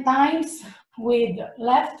 10 times with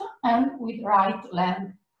left and with right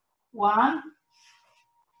leg. 1,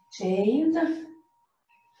 change,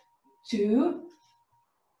 2,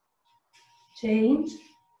 change,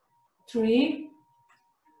 3,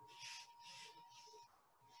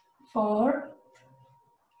 4,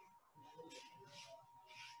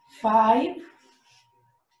 5,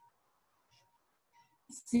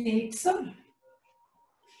 6,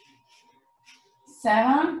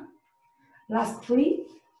 7, last 3,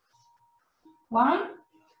 1,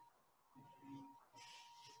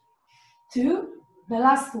 2, the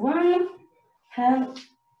last one, and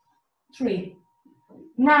 3.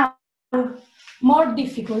 Now, more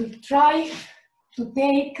difficult, try to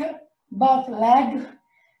take both legs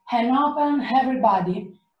and open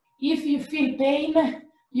everybody. If you feel pain,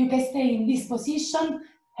 you can stay in this position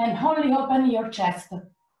and only open your chest.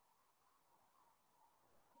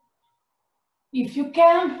 If you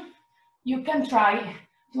can try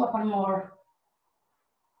to open more.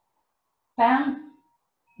 10,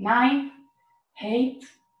 9, 8,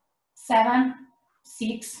 7,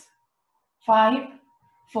 6, 5,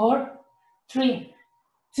 4, 3,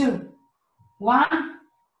 2, 1.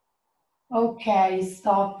 Okay,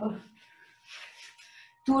 stop.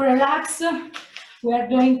 To relax, we are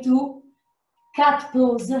going to cat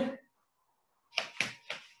pose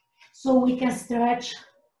so we can stretch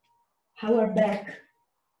our back.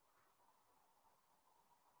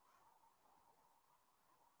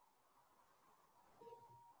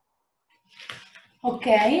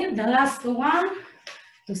 Okay, the last one,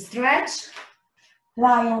 to stretch,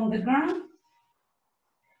 lie on the ground,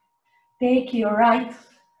 take your right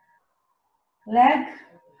leg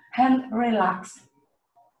and relax.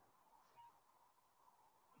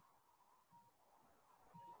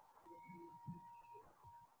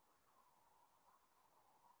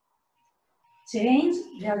 Change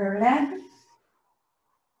the other leg.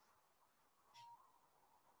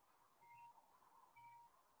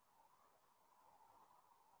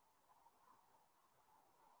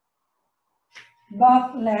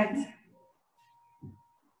 Both legs.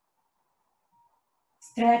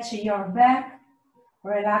 Stretch your back,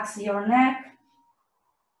 relax your neck,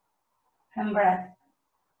 and breath.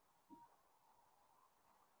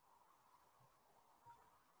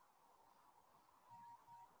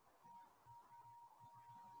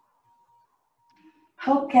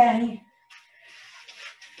 Okay.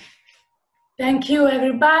 Thank you,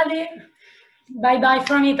 everybody. Bye-bye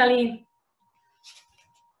from Italy.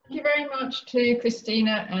 Thank you very much to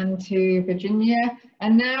Christina and to Virginia.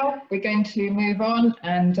 And now we're going to move on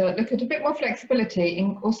and look at a bit more flexibility,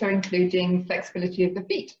 also including flexibility of the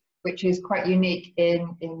feet, which is quite unique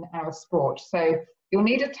in our sport. So you'll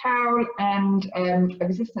need a towel and a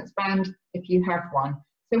resistance band if you have one.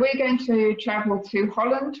 So we're going to travel to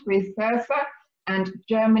Holland with Versa and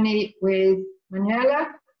Germany with Manuela.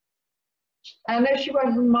 I know she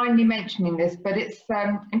won't mind me mentioning this, but it's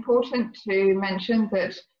important to mention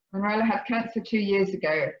that Manuela had cancer 2 years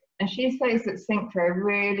ago, and she says that Synchro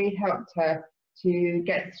really helped her to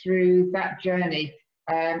get through that journey.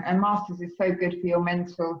 And Masters is so good for your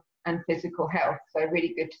mental and physical health, so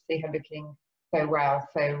really good to see her looking so well.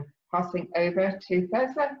 So passing over to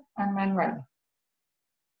Versa and Manuela.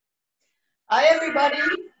 Hi everybody.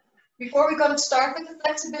 Before we're going to start with the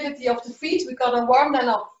flexibility of the feet, we're going to warm them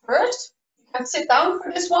up first. You can sit down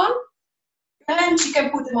for this one. And you can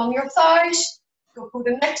put them on your thighs. You can put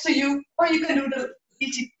them next to you, or you can do the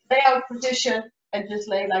easy layout position and just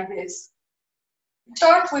lay like this.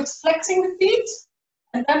 Start with flexing the feet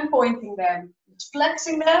and then pointing them. Just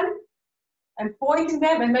flexing them and pointing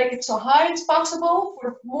them and make it so high as possible for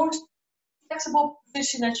the most flexible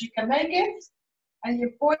position as you can make it. And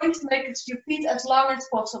you point, make it your feet as long as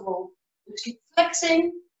possible. Just keep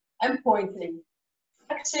flexing and pointing.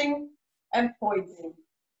 Flexing and pointing.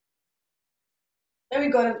 Then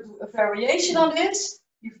we're going to do a variation on this.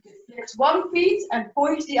 You flex one feet and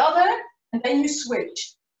point the other, and then you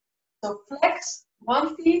switch. So flex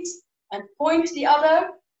one feet and point the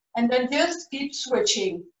other, and then just keep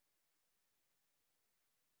switching.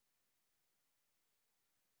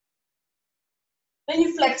 Then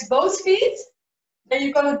you flex both feet. Then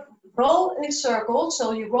you're going to roll in circles.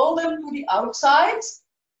 So you roll them to the outside,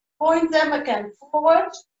 point them again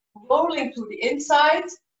forward, rolling to the inside,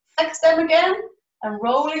 flex them again, and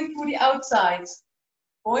rolling to the outside.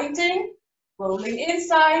 Pointing, rolling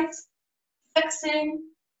inside, flexing,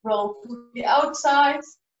 roll to the outside,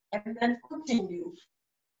 and then continue.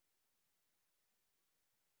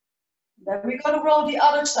 Then we're going to roll the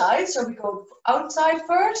other side. So we go outside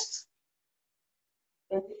first,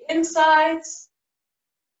 then the inside,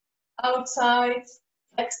 outside,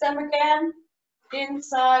 flex them again,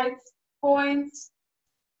 inside, point,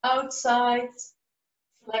 outside,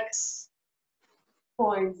 flex,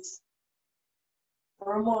 point.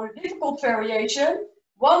 For a more difficult variation,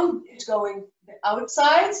 one is going the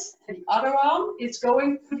outside and the other one is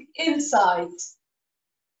going to the inside.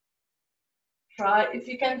 Try if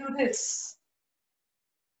you can do this.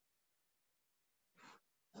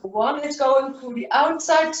 One is going to the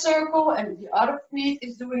outside circle and the other feet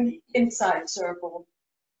is doing the inside circle.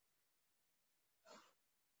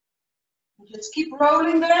 Just keep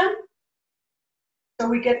rolling them so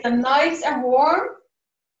we get them nice and warm.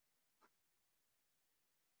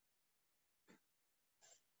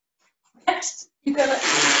 Next, you're gonna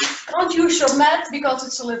don't use your mat because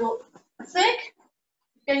it's a little thick.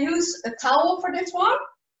 You can use a towel for this one.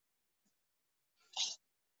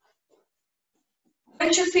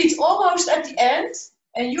 Get your feet almost at the end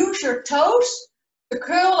and use your toes to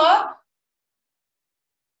curl up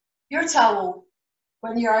your towel.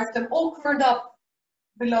 When you have them all curled up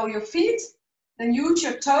below your feet, then use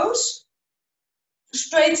your toes to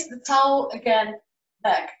straighten the towel again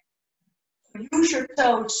back. Use your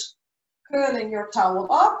toes curling your towel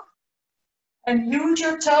up And use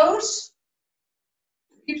your toes.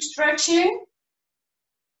 Keep stretching.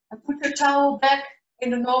 And put your towel back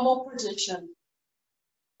in the normal position.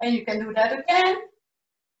 And you can do that again.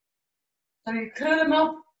 So you curl them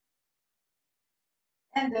up.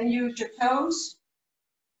 And then use your toes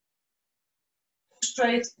to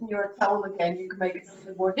straighten your towel again. You can make it a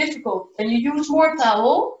little more difficult. Then you use more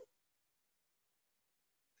towel.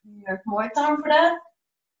 You have more time for that.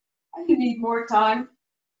 And you need more time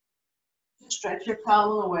to stretch your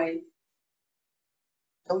towel away.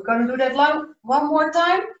 So we're going to do that one more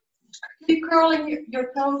time. Keep curling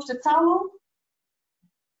your toes to towel.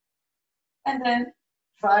 And then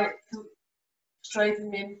try to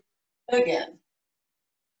straighten them again.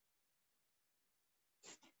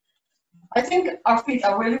 I think our feet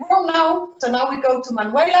are really warm now. So now we go to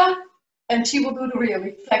Manuela and she will do the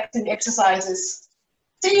really flexing exercises.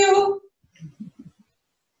 See you.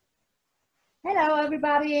 Hello,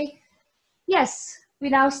 everybody. Yes, we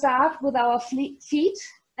now start with our feet.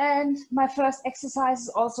 And my first exercise is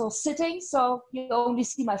also sitting. So you only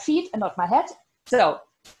see my feet and not my head. So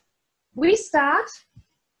we start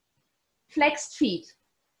flexed feet.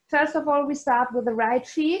 First of all, we start with the right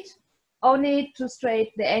feet, only to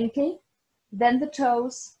straighten the ankle, then the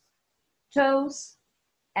toes, toes,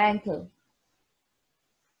 ankle.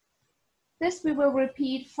 This we will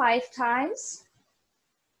repeat 5 times.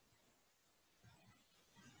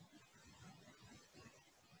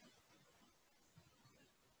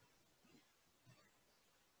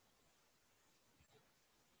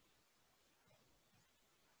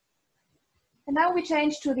 And now we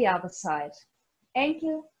change to the other side.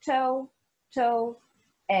 Ankle, toe, toe,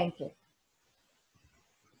 ankle.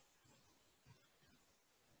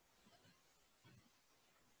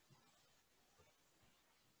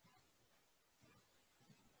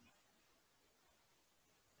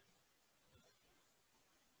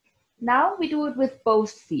 Now we do it with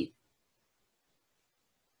both feet.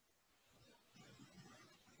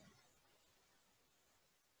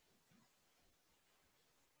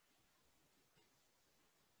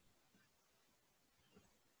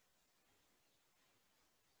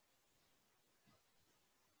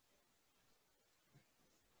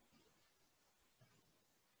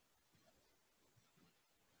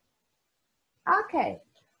 Okay,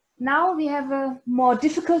 now we have a more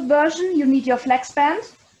difficult version. You need your flex band.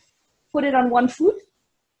 Put it on one foot,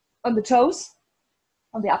 on the toes,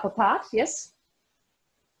 on the upper part, yes.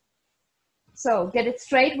 So get it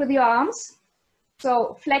straight with your arms.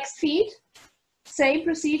 So flexed feet, same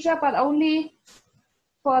procedure, but only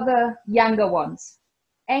for the younger ones.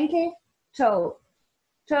 Ankle, toe,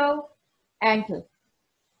 toe, ankle.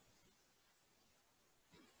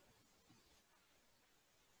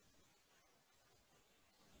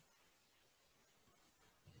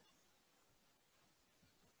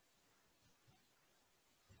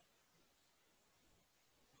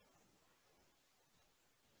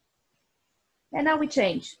 And now we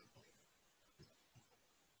change.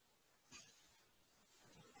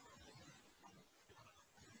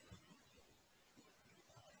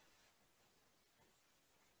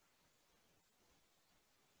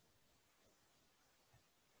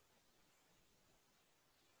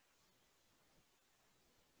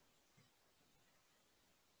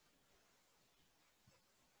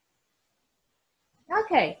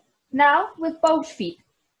 Okay, now with both feet.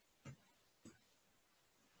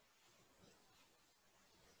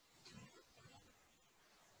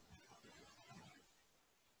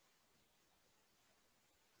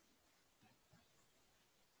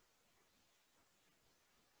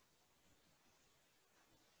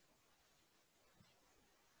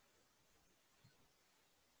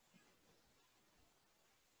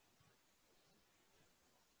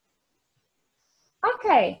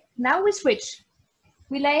 Okay, now we switch.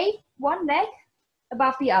 We lay one leg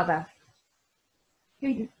above the other.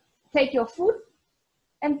 You take your foot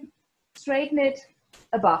and straighten it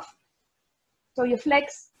above. So you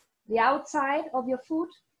flex the outside of your foot.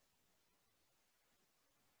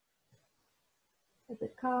 A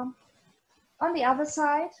bit calm. On the other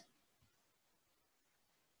side.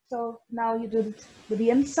 So now you do it with the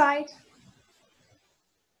inside.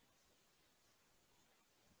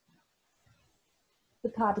 The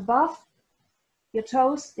part above. Your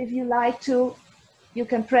toes, if you like to, you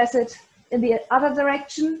can press it in the other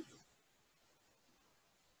direction.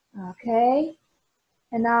 Okay.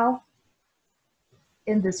 And now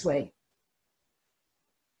in this way.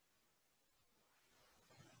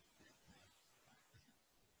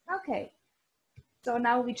 Okay. So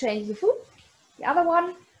now we change the foot. The other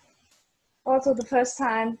one. Also the first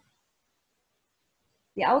time.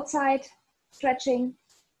 The outside stretching.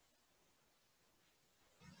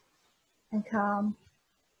 and calm.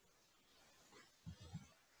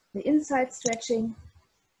 The inside stretching.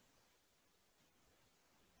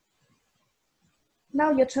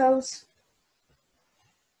 Now your toes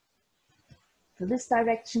to this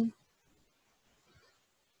direction.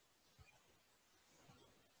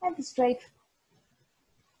 And be straight.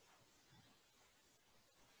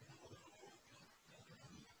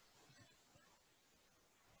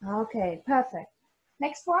 Okay, perfect.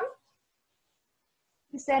 Next one.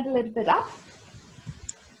 You stand a little bit up.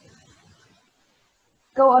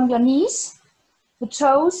 Go on your knees. The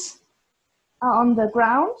toes are on the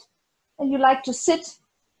ground. And you like to sit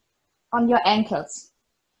on your ankles.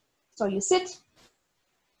 So you sit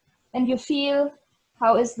and you feel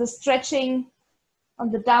how is the stretching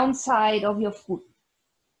on the downside of your foot.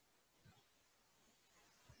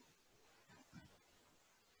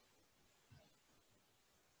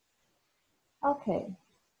 Okay.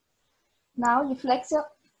 Now you flex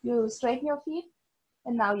you straighten your feet,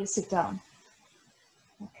 and now you sit down.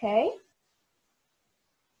 Okay.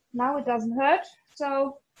 Now it doesn't hurt,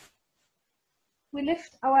 so we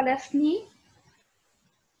lift our left knee.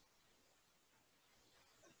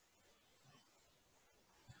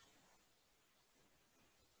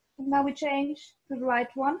 And now we change to the right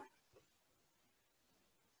one.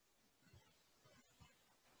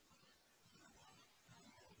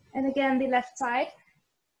 And again, the left side.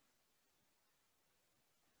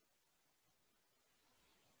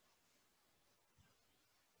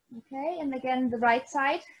 Okay, and again, the right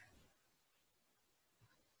side.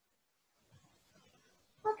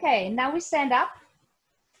 Okay, now we stand up.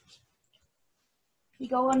 You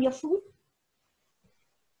go on your foot.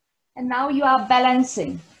 And now you are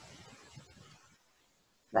balancing.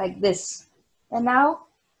 Like this. And now,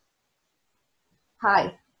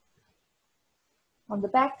 high. On the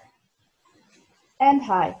back. And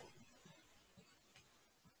high.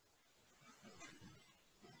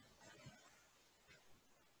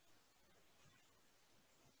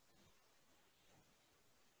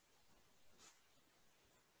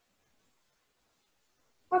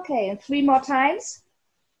 Okay, and 3 more times.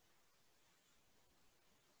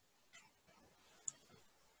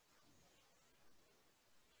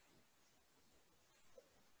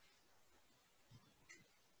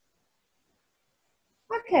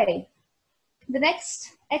 Okay, the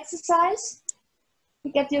next exercise,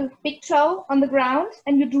 you get your big toe on the ground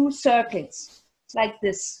and you do circles like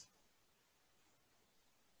this.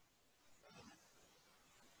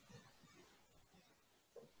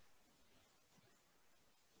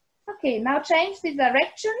 Okay, now change the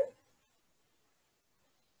direction.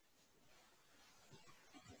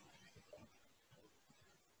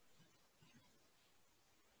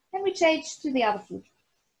 And we change to the other foot.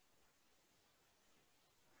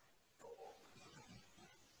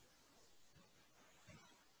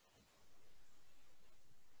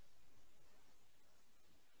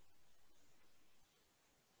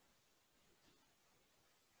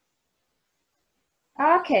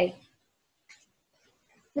 Okay.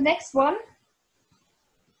 The next one,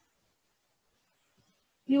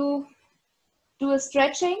 you do a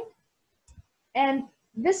stretching and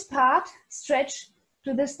this part stretch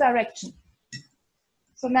to this direction.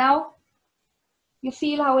 So now you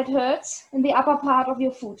feel how it hurts in the upper part of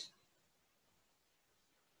your foot.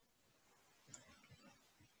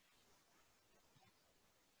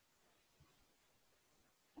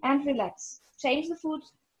 And relax. Change the foot.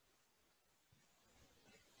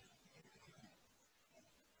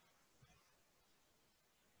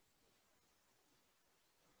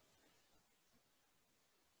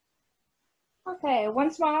 Okay,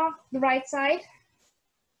 once more, the right side.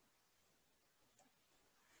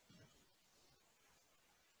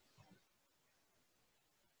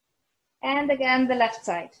 And again, the left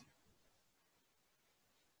side.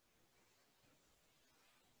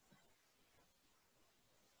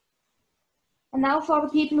 And now for the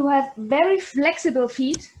people who have very flexible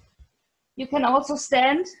feet, you can also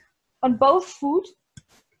stand on both feet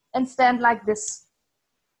and stand like this.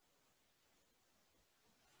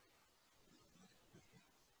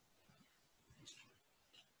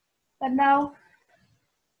 But now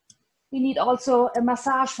we need also a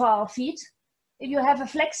massage for our feet. If you have a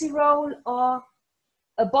flexi roll or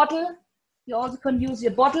a bottle, you also can use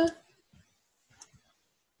your bottle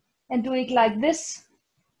and do it like this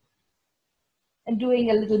and doing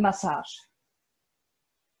a little massage.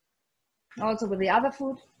 Also with the other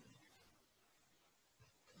foot.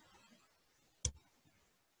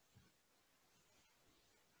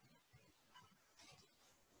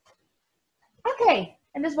 Okay,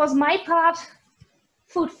 and this was my part,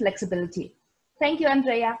 foot flexibility. Thank you,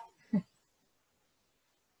 Andrea.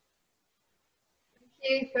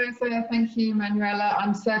 Thank you, Manuela.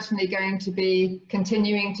 I'm certainly going to be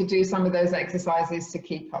continuing to do some of those exercises to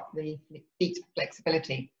keep up the feet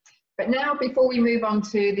flexibility. But now, before we move on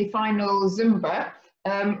to the final Zumba,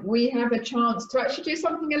 we have a chance to actually do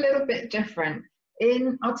something a little bit different.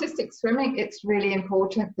 In artistic swimming, it's really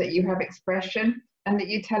important that you have expression and that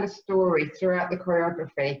you tell a story throughout the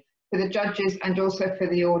choreography for the judges and also for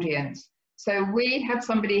the audience. So we have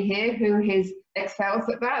somebody here who excels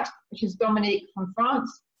at that, which is Dominique from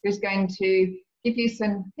France, who's going to give you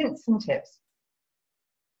some hints and tips.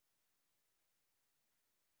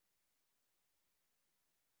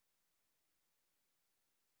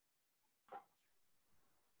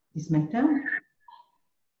 It's my turn.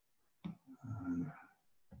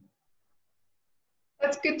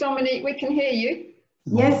 That's good, Dominique. We can hear you.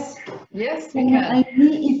 Yes. Yes, we can.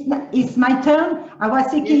 It's my turn. I was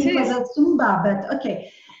thinking it was a Zumba, but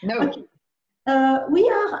okay. No. Okay. We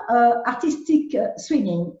are artistic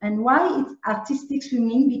swimming. And why it's artistic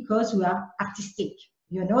swimming? Because we are artistic.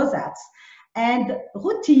 You know that. And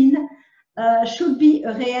routine should be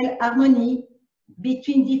a real harmony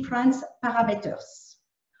between different parameters.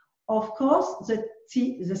 Of course, the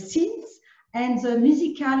scenes and the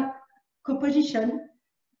musical composition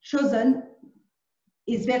chosen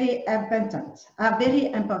is very important, are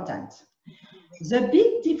very important. The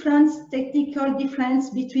big difference, technical difference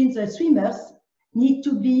between the swimmers need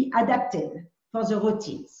to be adapted for the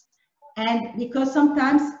routines. And because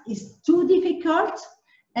sometimes it's too difficult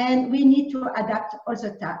and we need to adapt all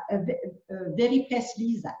the time, very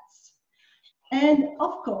precisely that. And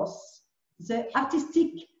of course, the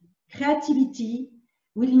artistic creativity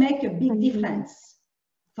will make a big difference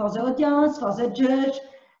for the audience, for the judge,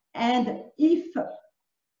 and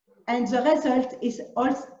the result is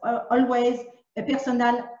always a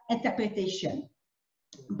personal interpretation.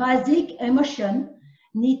 Basic emotion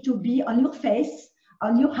need to be on your face,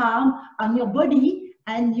 on your arm, on your body,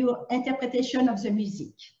 and your interpretation of the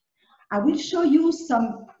music. I will show you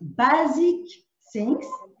some basic things,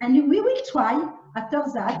 and we will try after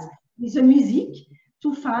that with the music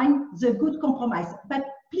to find the good compromise. But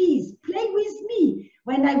please play with me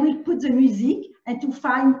when I will put the music and to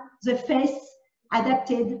find the face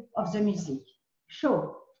adapted of the music.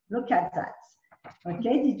 Sure, look at that.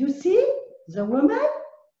 Okay, did you see the woman?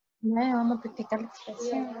 You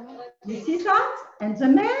see that? And the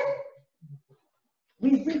man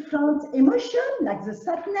with different emotion, like the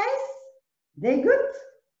sadness, they good,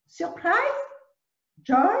 surprise,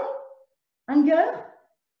 joy, anger,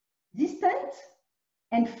 distant,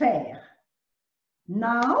 and fair.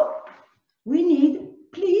 Now, we need,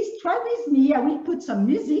 please try with me, I will put some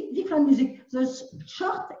music, different music, those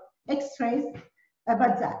short extras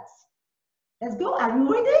about that. Let's go, are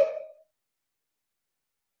you ready?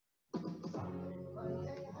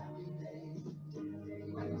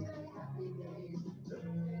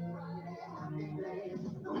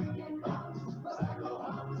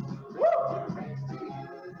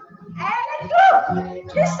 And let's go!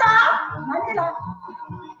 Lisa, Manila.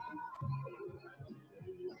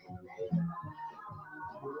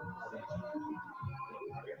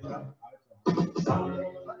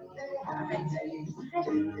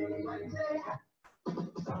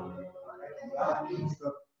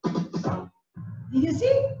 Did you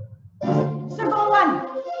see? Second one.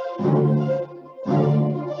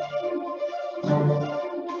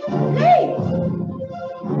 Play.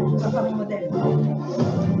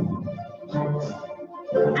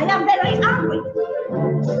 I am very hungry.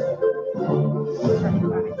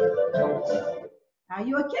 Are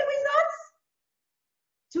you okay with that?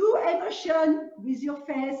 Two emotion with your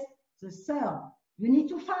face. The third, you need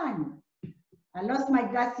to find. I lost my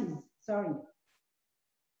glasses, sorry.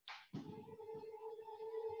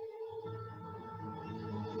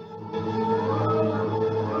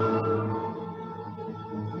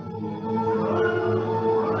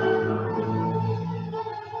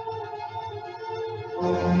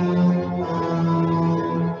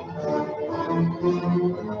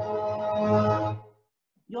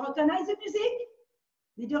 You recognize the music?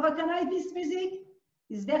 Did you recognize this music?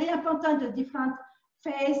 It's very important, the different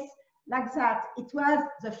face like that. It was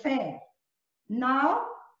the fair. Now,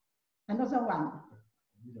 another one.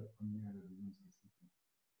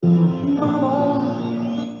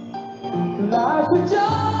 Life has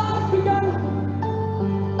just begun.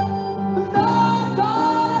 The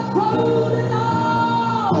stars closing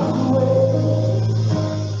all the way.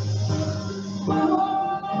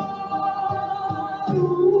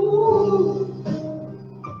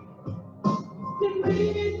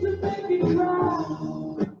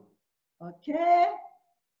 Okay.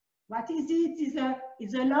 What is it?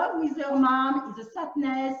 Is a love with your mom? Is a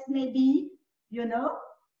sadness maybe? you know?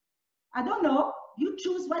 I don't know, you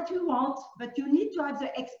choose what you want, but you need to have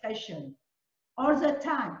the expression all the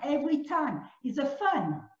time, every time. It's a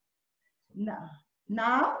fun.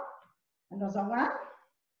 Now, another one.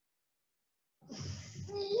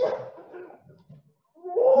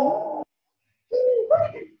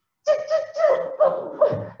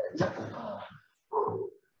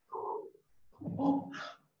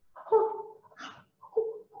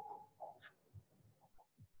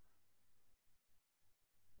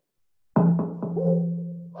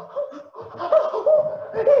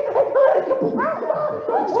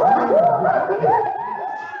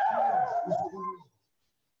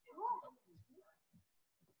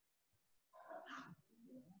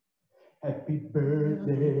 Happy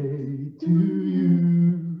birthday to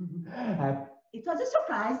you. It was a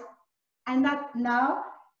surprise, and that now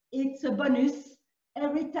it's a bonus.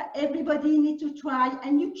 Everybody needs to try,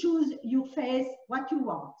 and you choose your face, what you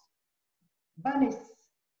want. Bonus.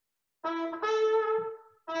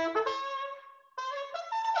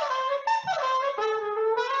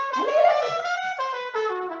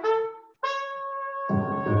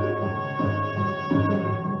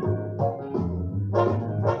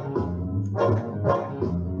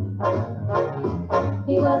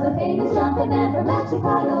 He was a famous jumping man from that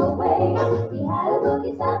Chicago way. He had a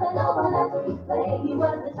boogie style that no one else could play. He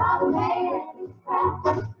was the top of hair and his craft.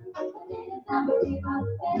 And in his number came up,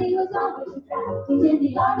 and he was always a trap. He's in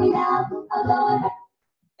the army now, although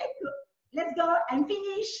Let's go and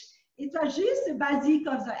finish. It was just the basic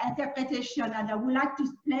of the interpretation, and I would like to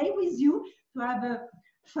play with you to have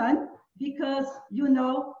fun, because you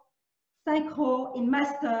know, Synchro in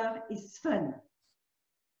master is fun.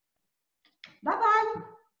 Bye-bye.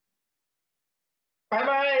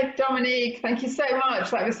 Bye-bye, Dominique. Thank you so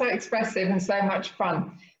much. That was so expressive and so much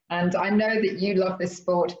fun. And I know that you love this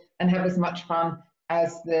sport and have as much fun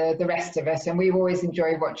as the rest of us. And we always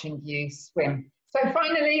enjoy watching you swim. So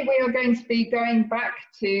finally, we are going to be going back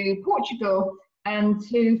to Portugal and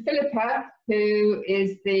to Filipa, who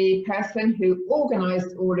is the person who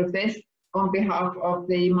organised all of this on behalf of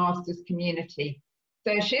the Masters community.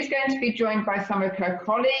 So she's going to be joined by some of her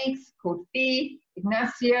colleagues called Fi,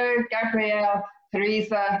 Ignacio, Gabrielle,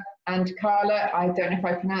 Teresa, and Carla. I don't know if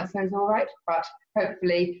I pronounced those all right, but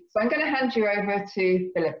hopefully. So I'm going to hand you over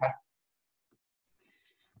to Filipa.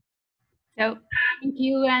 So thank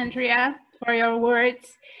you, Andrea, for your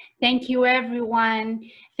words. Thank you, everyone.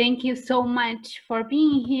 Thank you so much for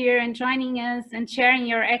being here and joining us and sharing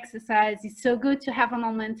your exercise. It's so good to have a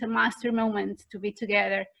moment, a master moment, to be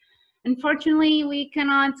together. Unfortunately, we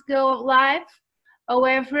cannot go live.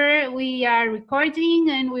 However, we are recording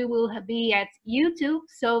and we will be at YouTube.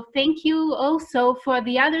 So thank you also for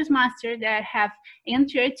the others master that have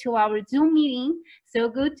entered to our Zoom meeting. So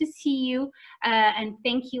good to see you and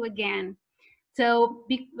thank you again. So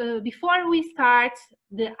before we start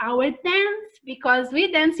our dance, because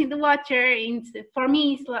we dance in the water, for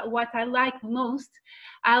me it's what I like most,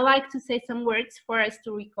 I like to say some words for us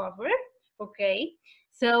to recover, okay?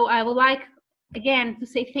 So I would like, again, to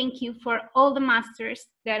say thank you for all the masters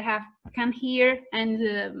that have come here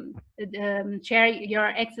and share your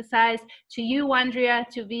exercise. To you, Andrea,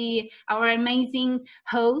 to be our amazing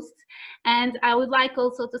host. And I would like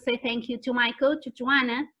also to say thank you to my coach,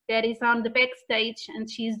 Joana, that is on the backstage and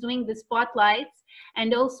she's doing the spotlights.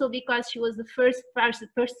 And also because she was the first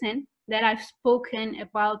person that I've spoken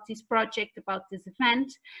about this project, about this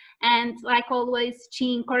event. And like always,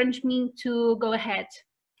 she encouraged me to go ahead.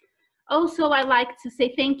 Also, I like to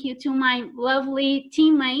say thank you to my lovely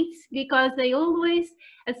teammates because they always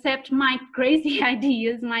accept my crazy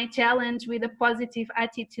ideas, my challenge with a positive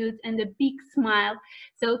attitude and a big smile.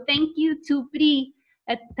 So thank you to Pri,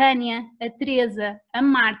 a Tânia, a Teresa, a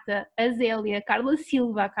Marta, a Zélia, Carla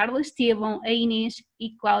Silva, Carla Estevão, a Inês e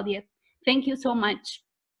Cláudia. Thank you so much.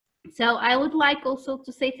 So I would like also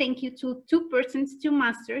to say thank you to two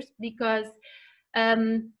masters, because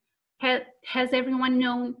has everyone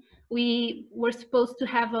known, we were supposed to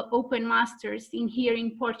have an open masters here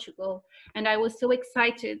in Portugal, and I was so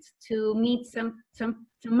excited to meet some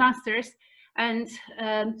masters, and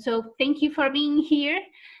so thank you for being here.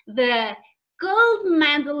 The gold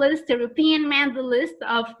medalist, European medalist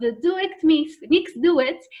of the mixed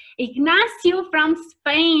duet, Ignacio from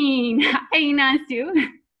Spain. Hi, Ignacio.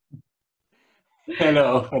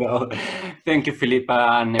 Hello, hello. Thank you,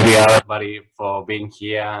 Filipa, and everybody for being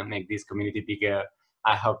here and make this community bigger.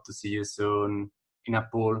 I hope to see you soon in a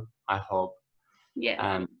pool, I hope.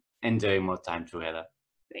 Yeah. And enjoy more time together.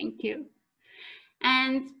 Thank you.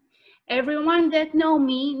 And everyone that know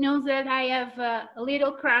me knows that I have a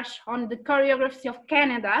little crush on the choreography of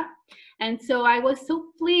Canada. And so I was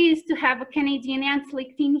so pleased to have a Canadian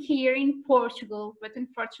Angelique team here in Portugal, but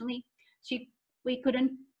unfortunately we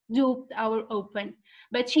couldn't do our open.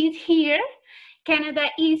 But she's here, Canada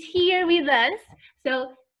is here with us.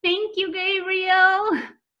 So thank you, Gabriel.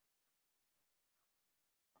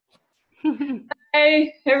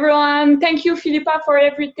 Hey everyone, thank you Filipa for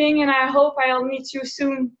everything, and I hope I'll meet you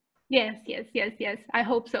soon. Yes, I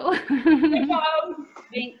hope so.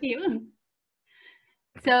 Thank you.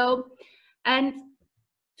 So, and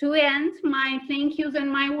to end my thank yous and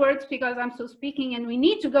my words, because I'm so speaking and we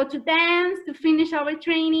need to go to dance to finish our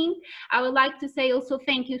training, I would like to say also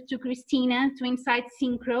thank you to Christina, to Inside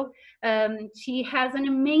Synchro. She has an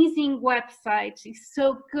amazing website. It's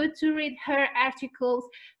so good to read her articles,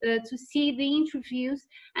 to see the interviews,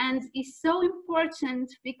 and it's so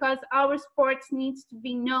important because our sports needs to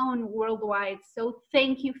be known worldwide. So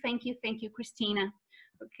thank you, Christina.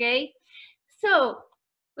 Okay, so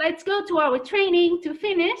let's go to our training to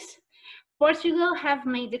finish. Portugal have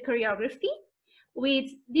made the choreography with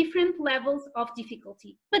different levels of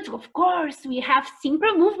difficulty, but of course we have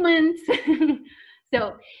synchro movements.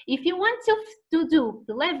 So if you want to do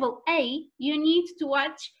the level A, you need to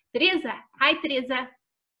watch Teresa. Hi, Teresa.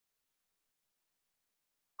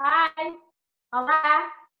 Hi. Olá.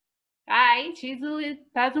 Hi,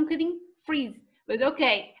 estás bocadinho freeze, but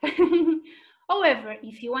okay. However,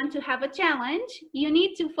 if you want to have a challenge, you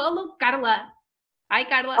need to follow Carla. Hi,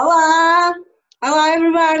 Carla. Hola. Hello,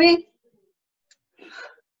 everybody.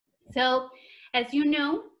 So, as you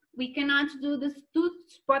know, we cannot do the 2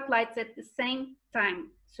 spotlights at the same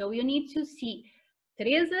time. So you need to see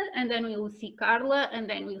Teresa, and then we will see Carla, and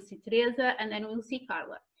then we'll see Teresa, and then we'll see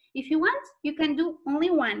Carla. If you want, you can do only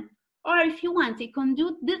one. Or if you want, you can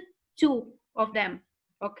do the 2 of them,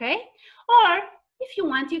 okay? Or if you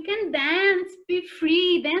want, you can dance, be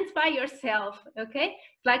free, dance by yourself, okay?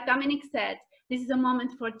 Like Dominic said, this is a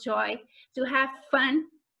moment for joy, to have fun,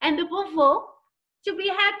 and above all, to be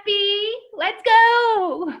happy. Let's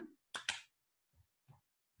go!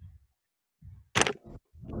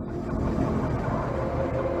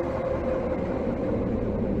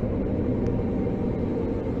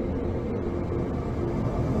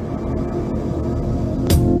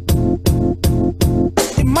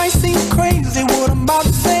 It might seem crazy what I'm about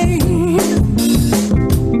to say.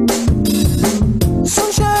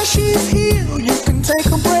 Sunshine, she's here, you can take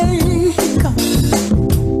a break.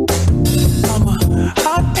 I'm a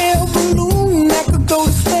hot air balloon that could go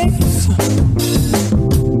to space.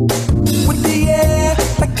 With the air,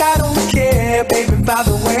 like I don't care, baby, by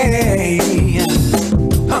the way.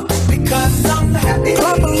 Because I'm happy.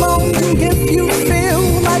 Clap along if you feel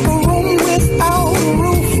like a room without a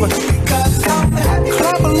roof. Because I'm happy.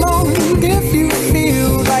 Clap along if you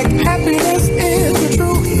feel like happiness is the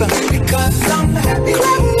truth. Because I'm happy.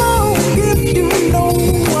 Clap along if you know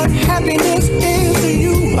what happiness is to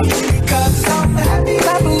you. Because I'm happy.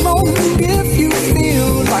 Clap along if you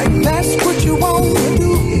feel like that's what you want to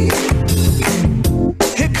do.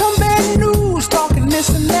 Here come bad news, talking this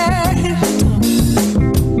and that.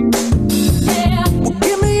 Yeah. Well,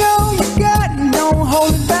 give me all you got and don't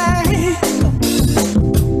hold it back.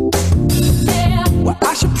 Yeah. Well,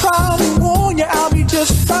 I should probably warn you, I'll be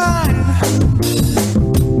just fine.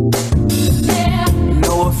 Yeah.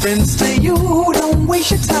 No offense to you, don't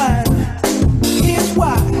waste your time. Here's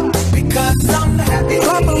why. Because I'm happy.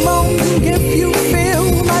 Clap along if you feel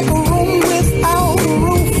like a room without a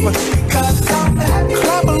roof. Because I'm happy.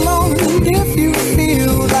 Clap along if you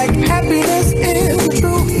feel like happiness is the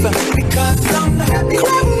truth. Because I'm happy.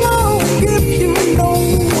 Clap along if you know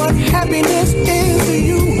what happiness is to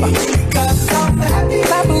you. Because I'm happy.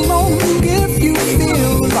 Clap along if you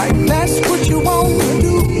feel like that's what you want to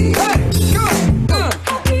do. Hey,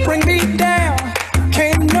 bring me down,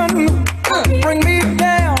 can't nothing bring me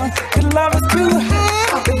down. Your love is too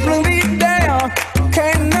high, bring me down,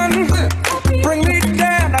 can't nothing bring me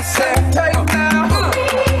down. I said, take it down,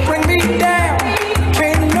 bring me down,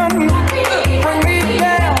 can't nothing bring me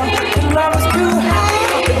down. Your love is too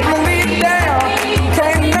high, bring me down,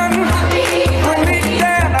 can't nothing bring me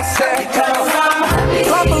down. I said,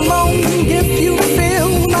 clap along if you feel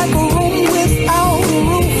like a room without a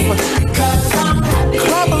roof.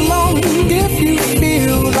 Clap along if you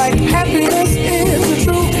feel like happiness is the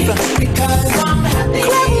truth. Because I'm happy.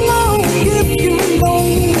 Clap along if you know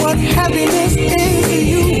what happiness is to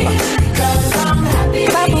you. Because I'm happy.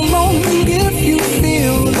 Clap along if you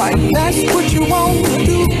feel like that's what you want to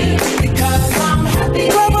do. Because I'm happy.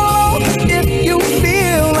 Clap along if you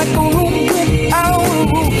feel like a room without a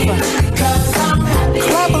roof. Because I'm happy.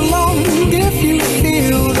 Clap along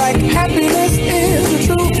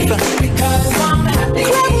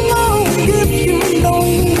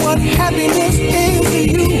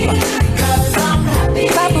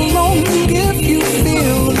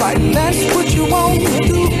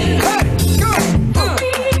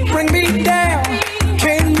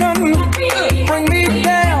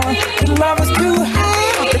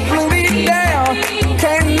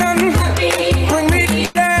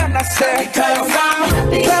because I'm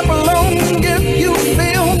happy. Clap along if you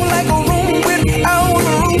feel like a room without a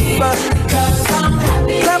roof. Because I'm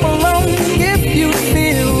happy. Clap along if you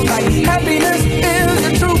feel like happiness is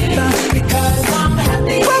the truth. Because I'm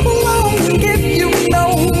happy. Clap along if you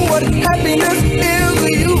know what happiness is to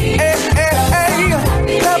you.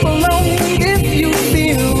 Clap along if you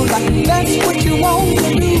feel like that's what you want to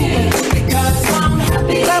do. Because I'm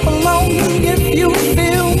happy. Clap along if you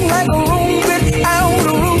feel like a room without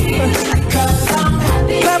a roof. Because I'm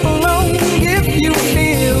happy. Clap along if you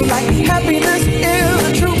feel like happiness is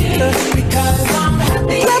the truth. Because I'm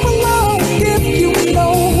happy. Clap along if you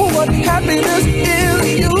know what happiness is to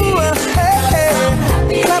you.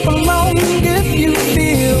 Clap along if you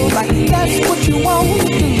feel like that's what you want to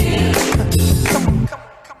do.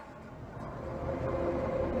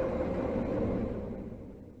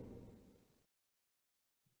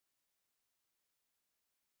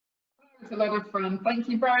 It was a lot of fun. Thank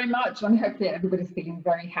you very much. And hopefully everybody's feeling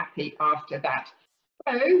very happy after that.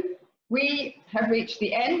 So we have reached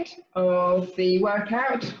the end of the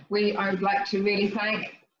workout. I would like to really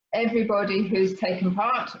thank everybody who's taken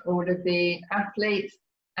part, all of the athletes.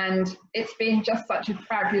 And it's been just such a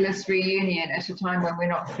fabulous reunion at a time when we're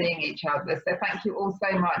not seeing each other. So thank you all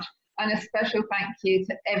so much. And a special thank you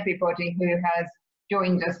to everybody who has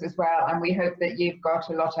joined us as well. And we hope that you've got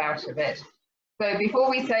a lot out of it. So before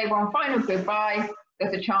we say one final goodbye,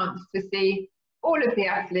 there's a chance to see all of the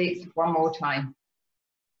athletes one more time.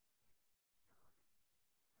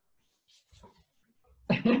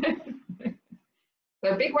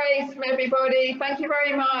 So big waves from everybody. Thank you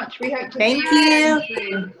very much. We hope to see you again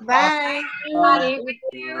soon. Bye. Bye.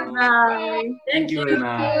 Bye. Thank you very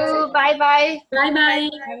much. Bye bye. Bye bye.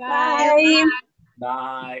 Bye.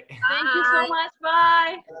 Bye. Thank you so much.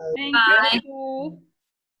 Bye. Thank Bye. you.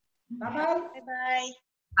 Bye-bye. Bye-bye.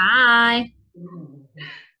 Bye.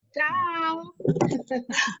 Ciao.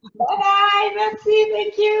 Bye-bye. Merci.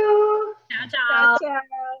 Thank you. Ciao, ciao.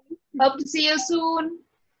 Hope to see you soon.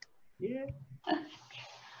 Yeah.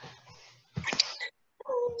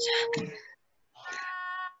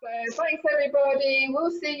 So thanks everybody.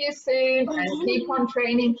 We'll see you soon and keep on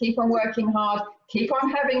training, keep on working hard, keep on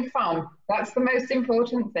having fun. That's the most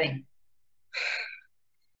important thing.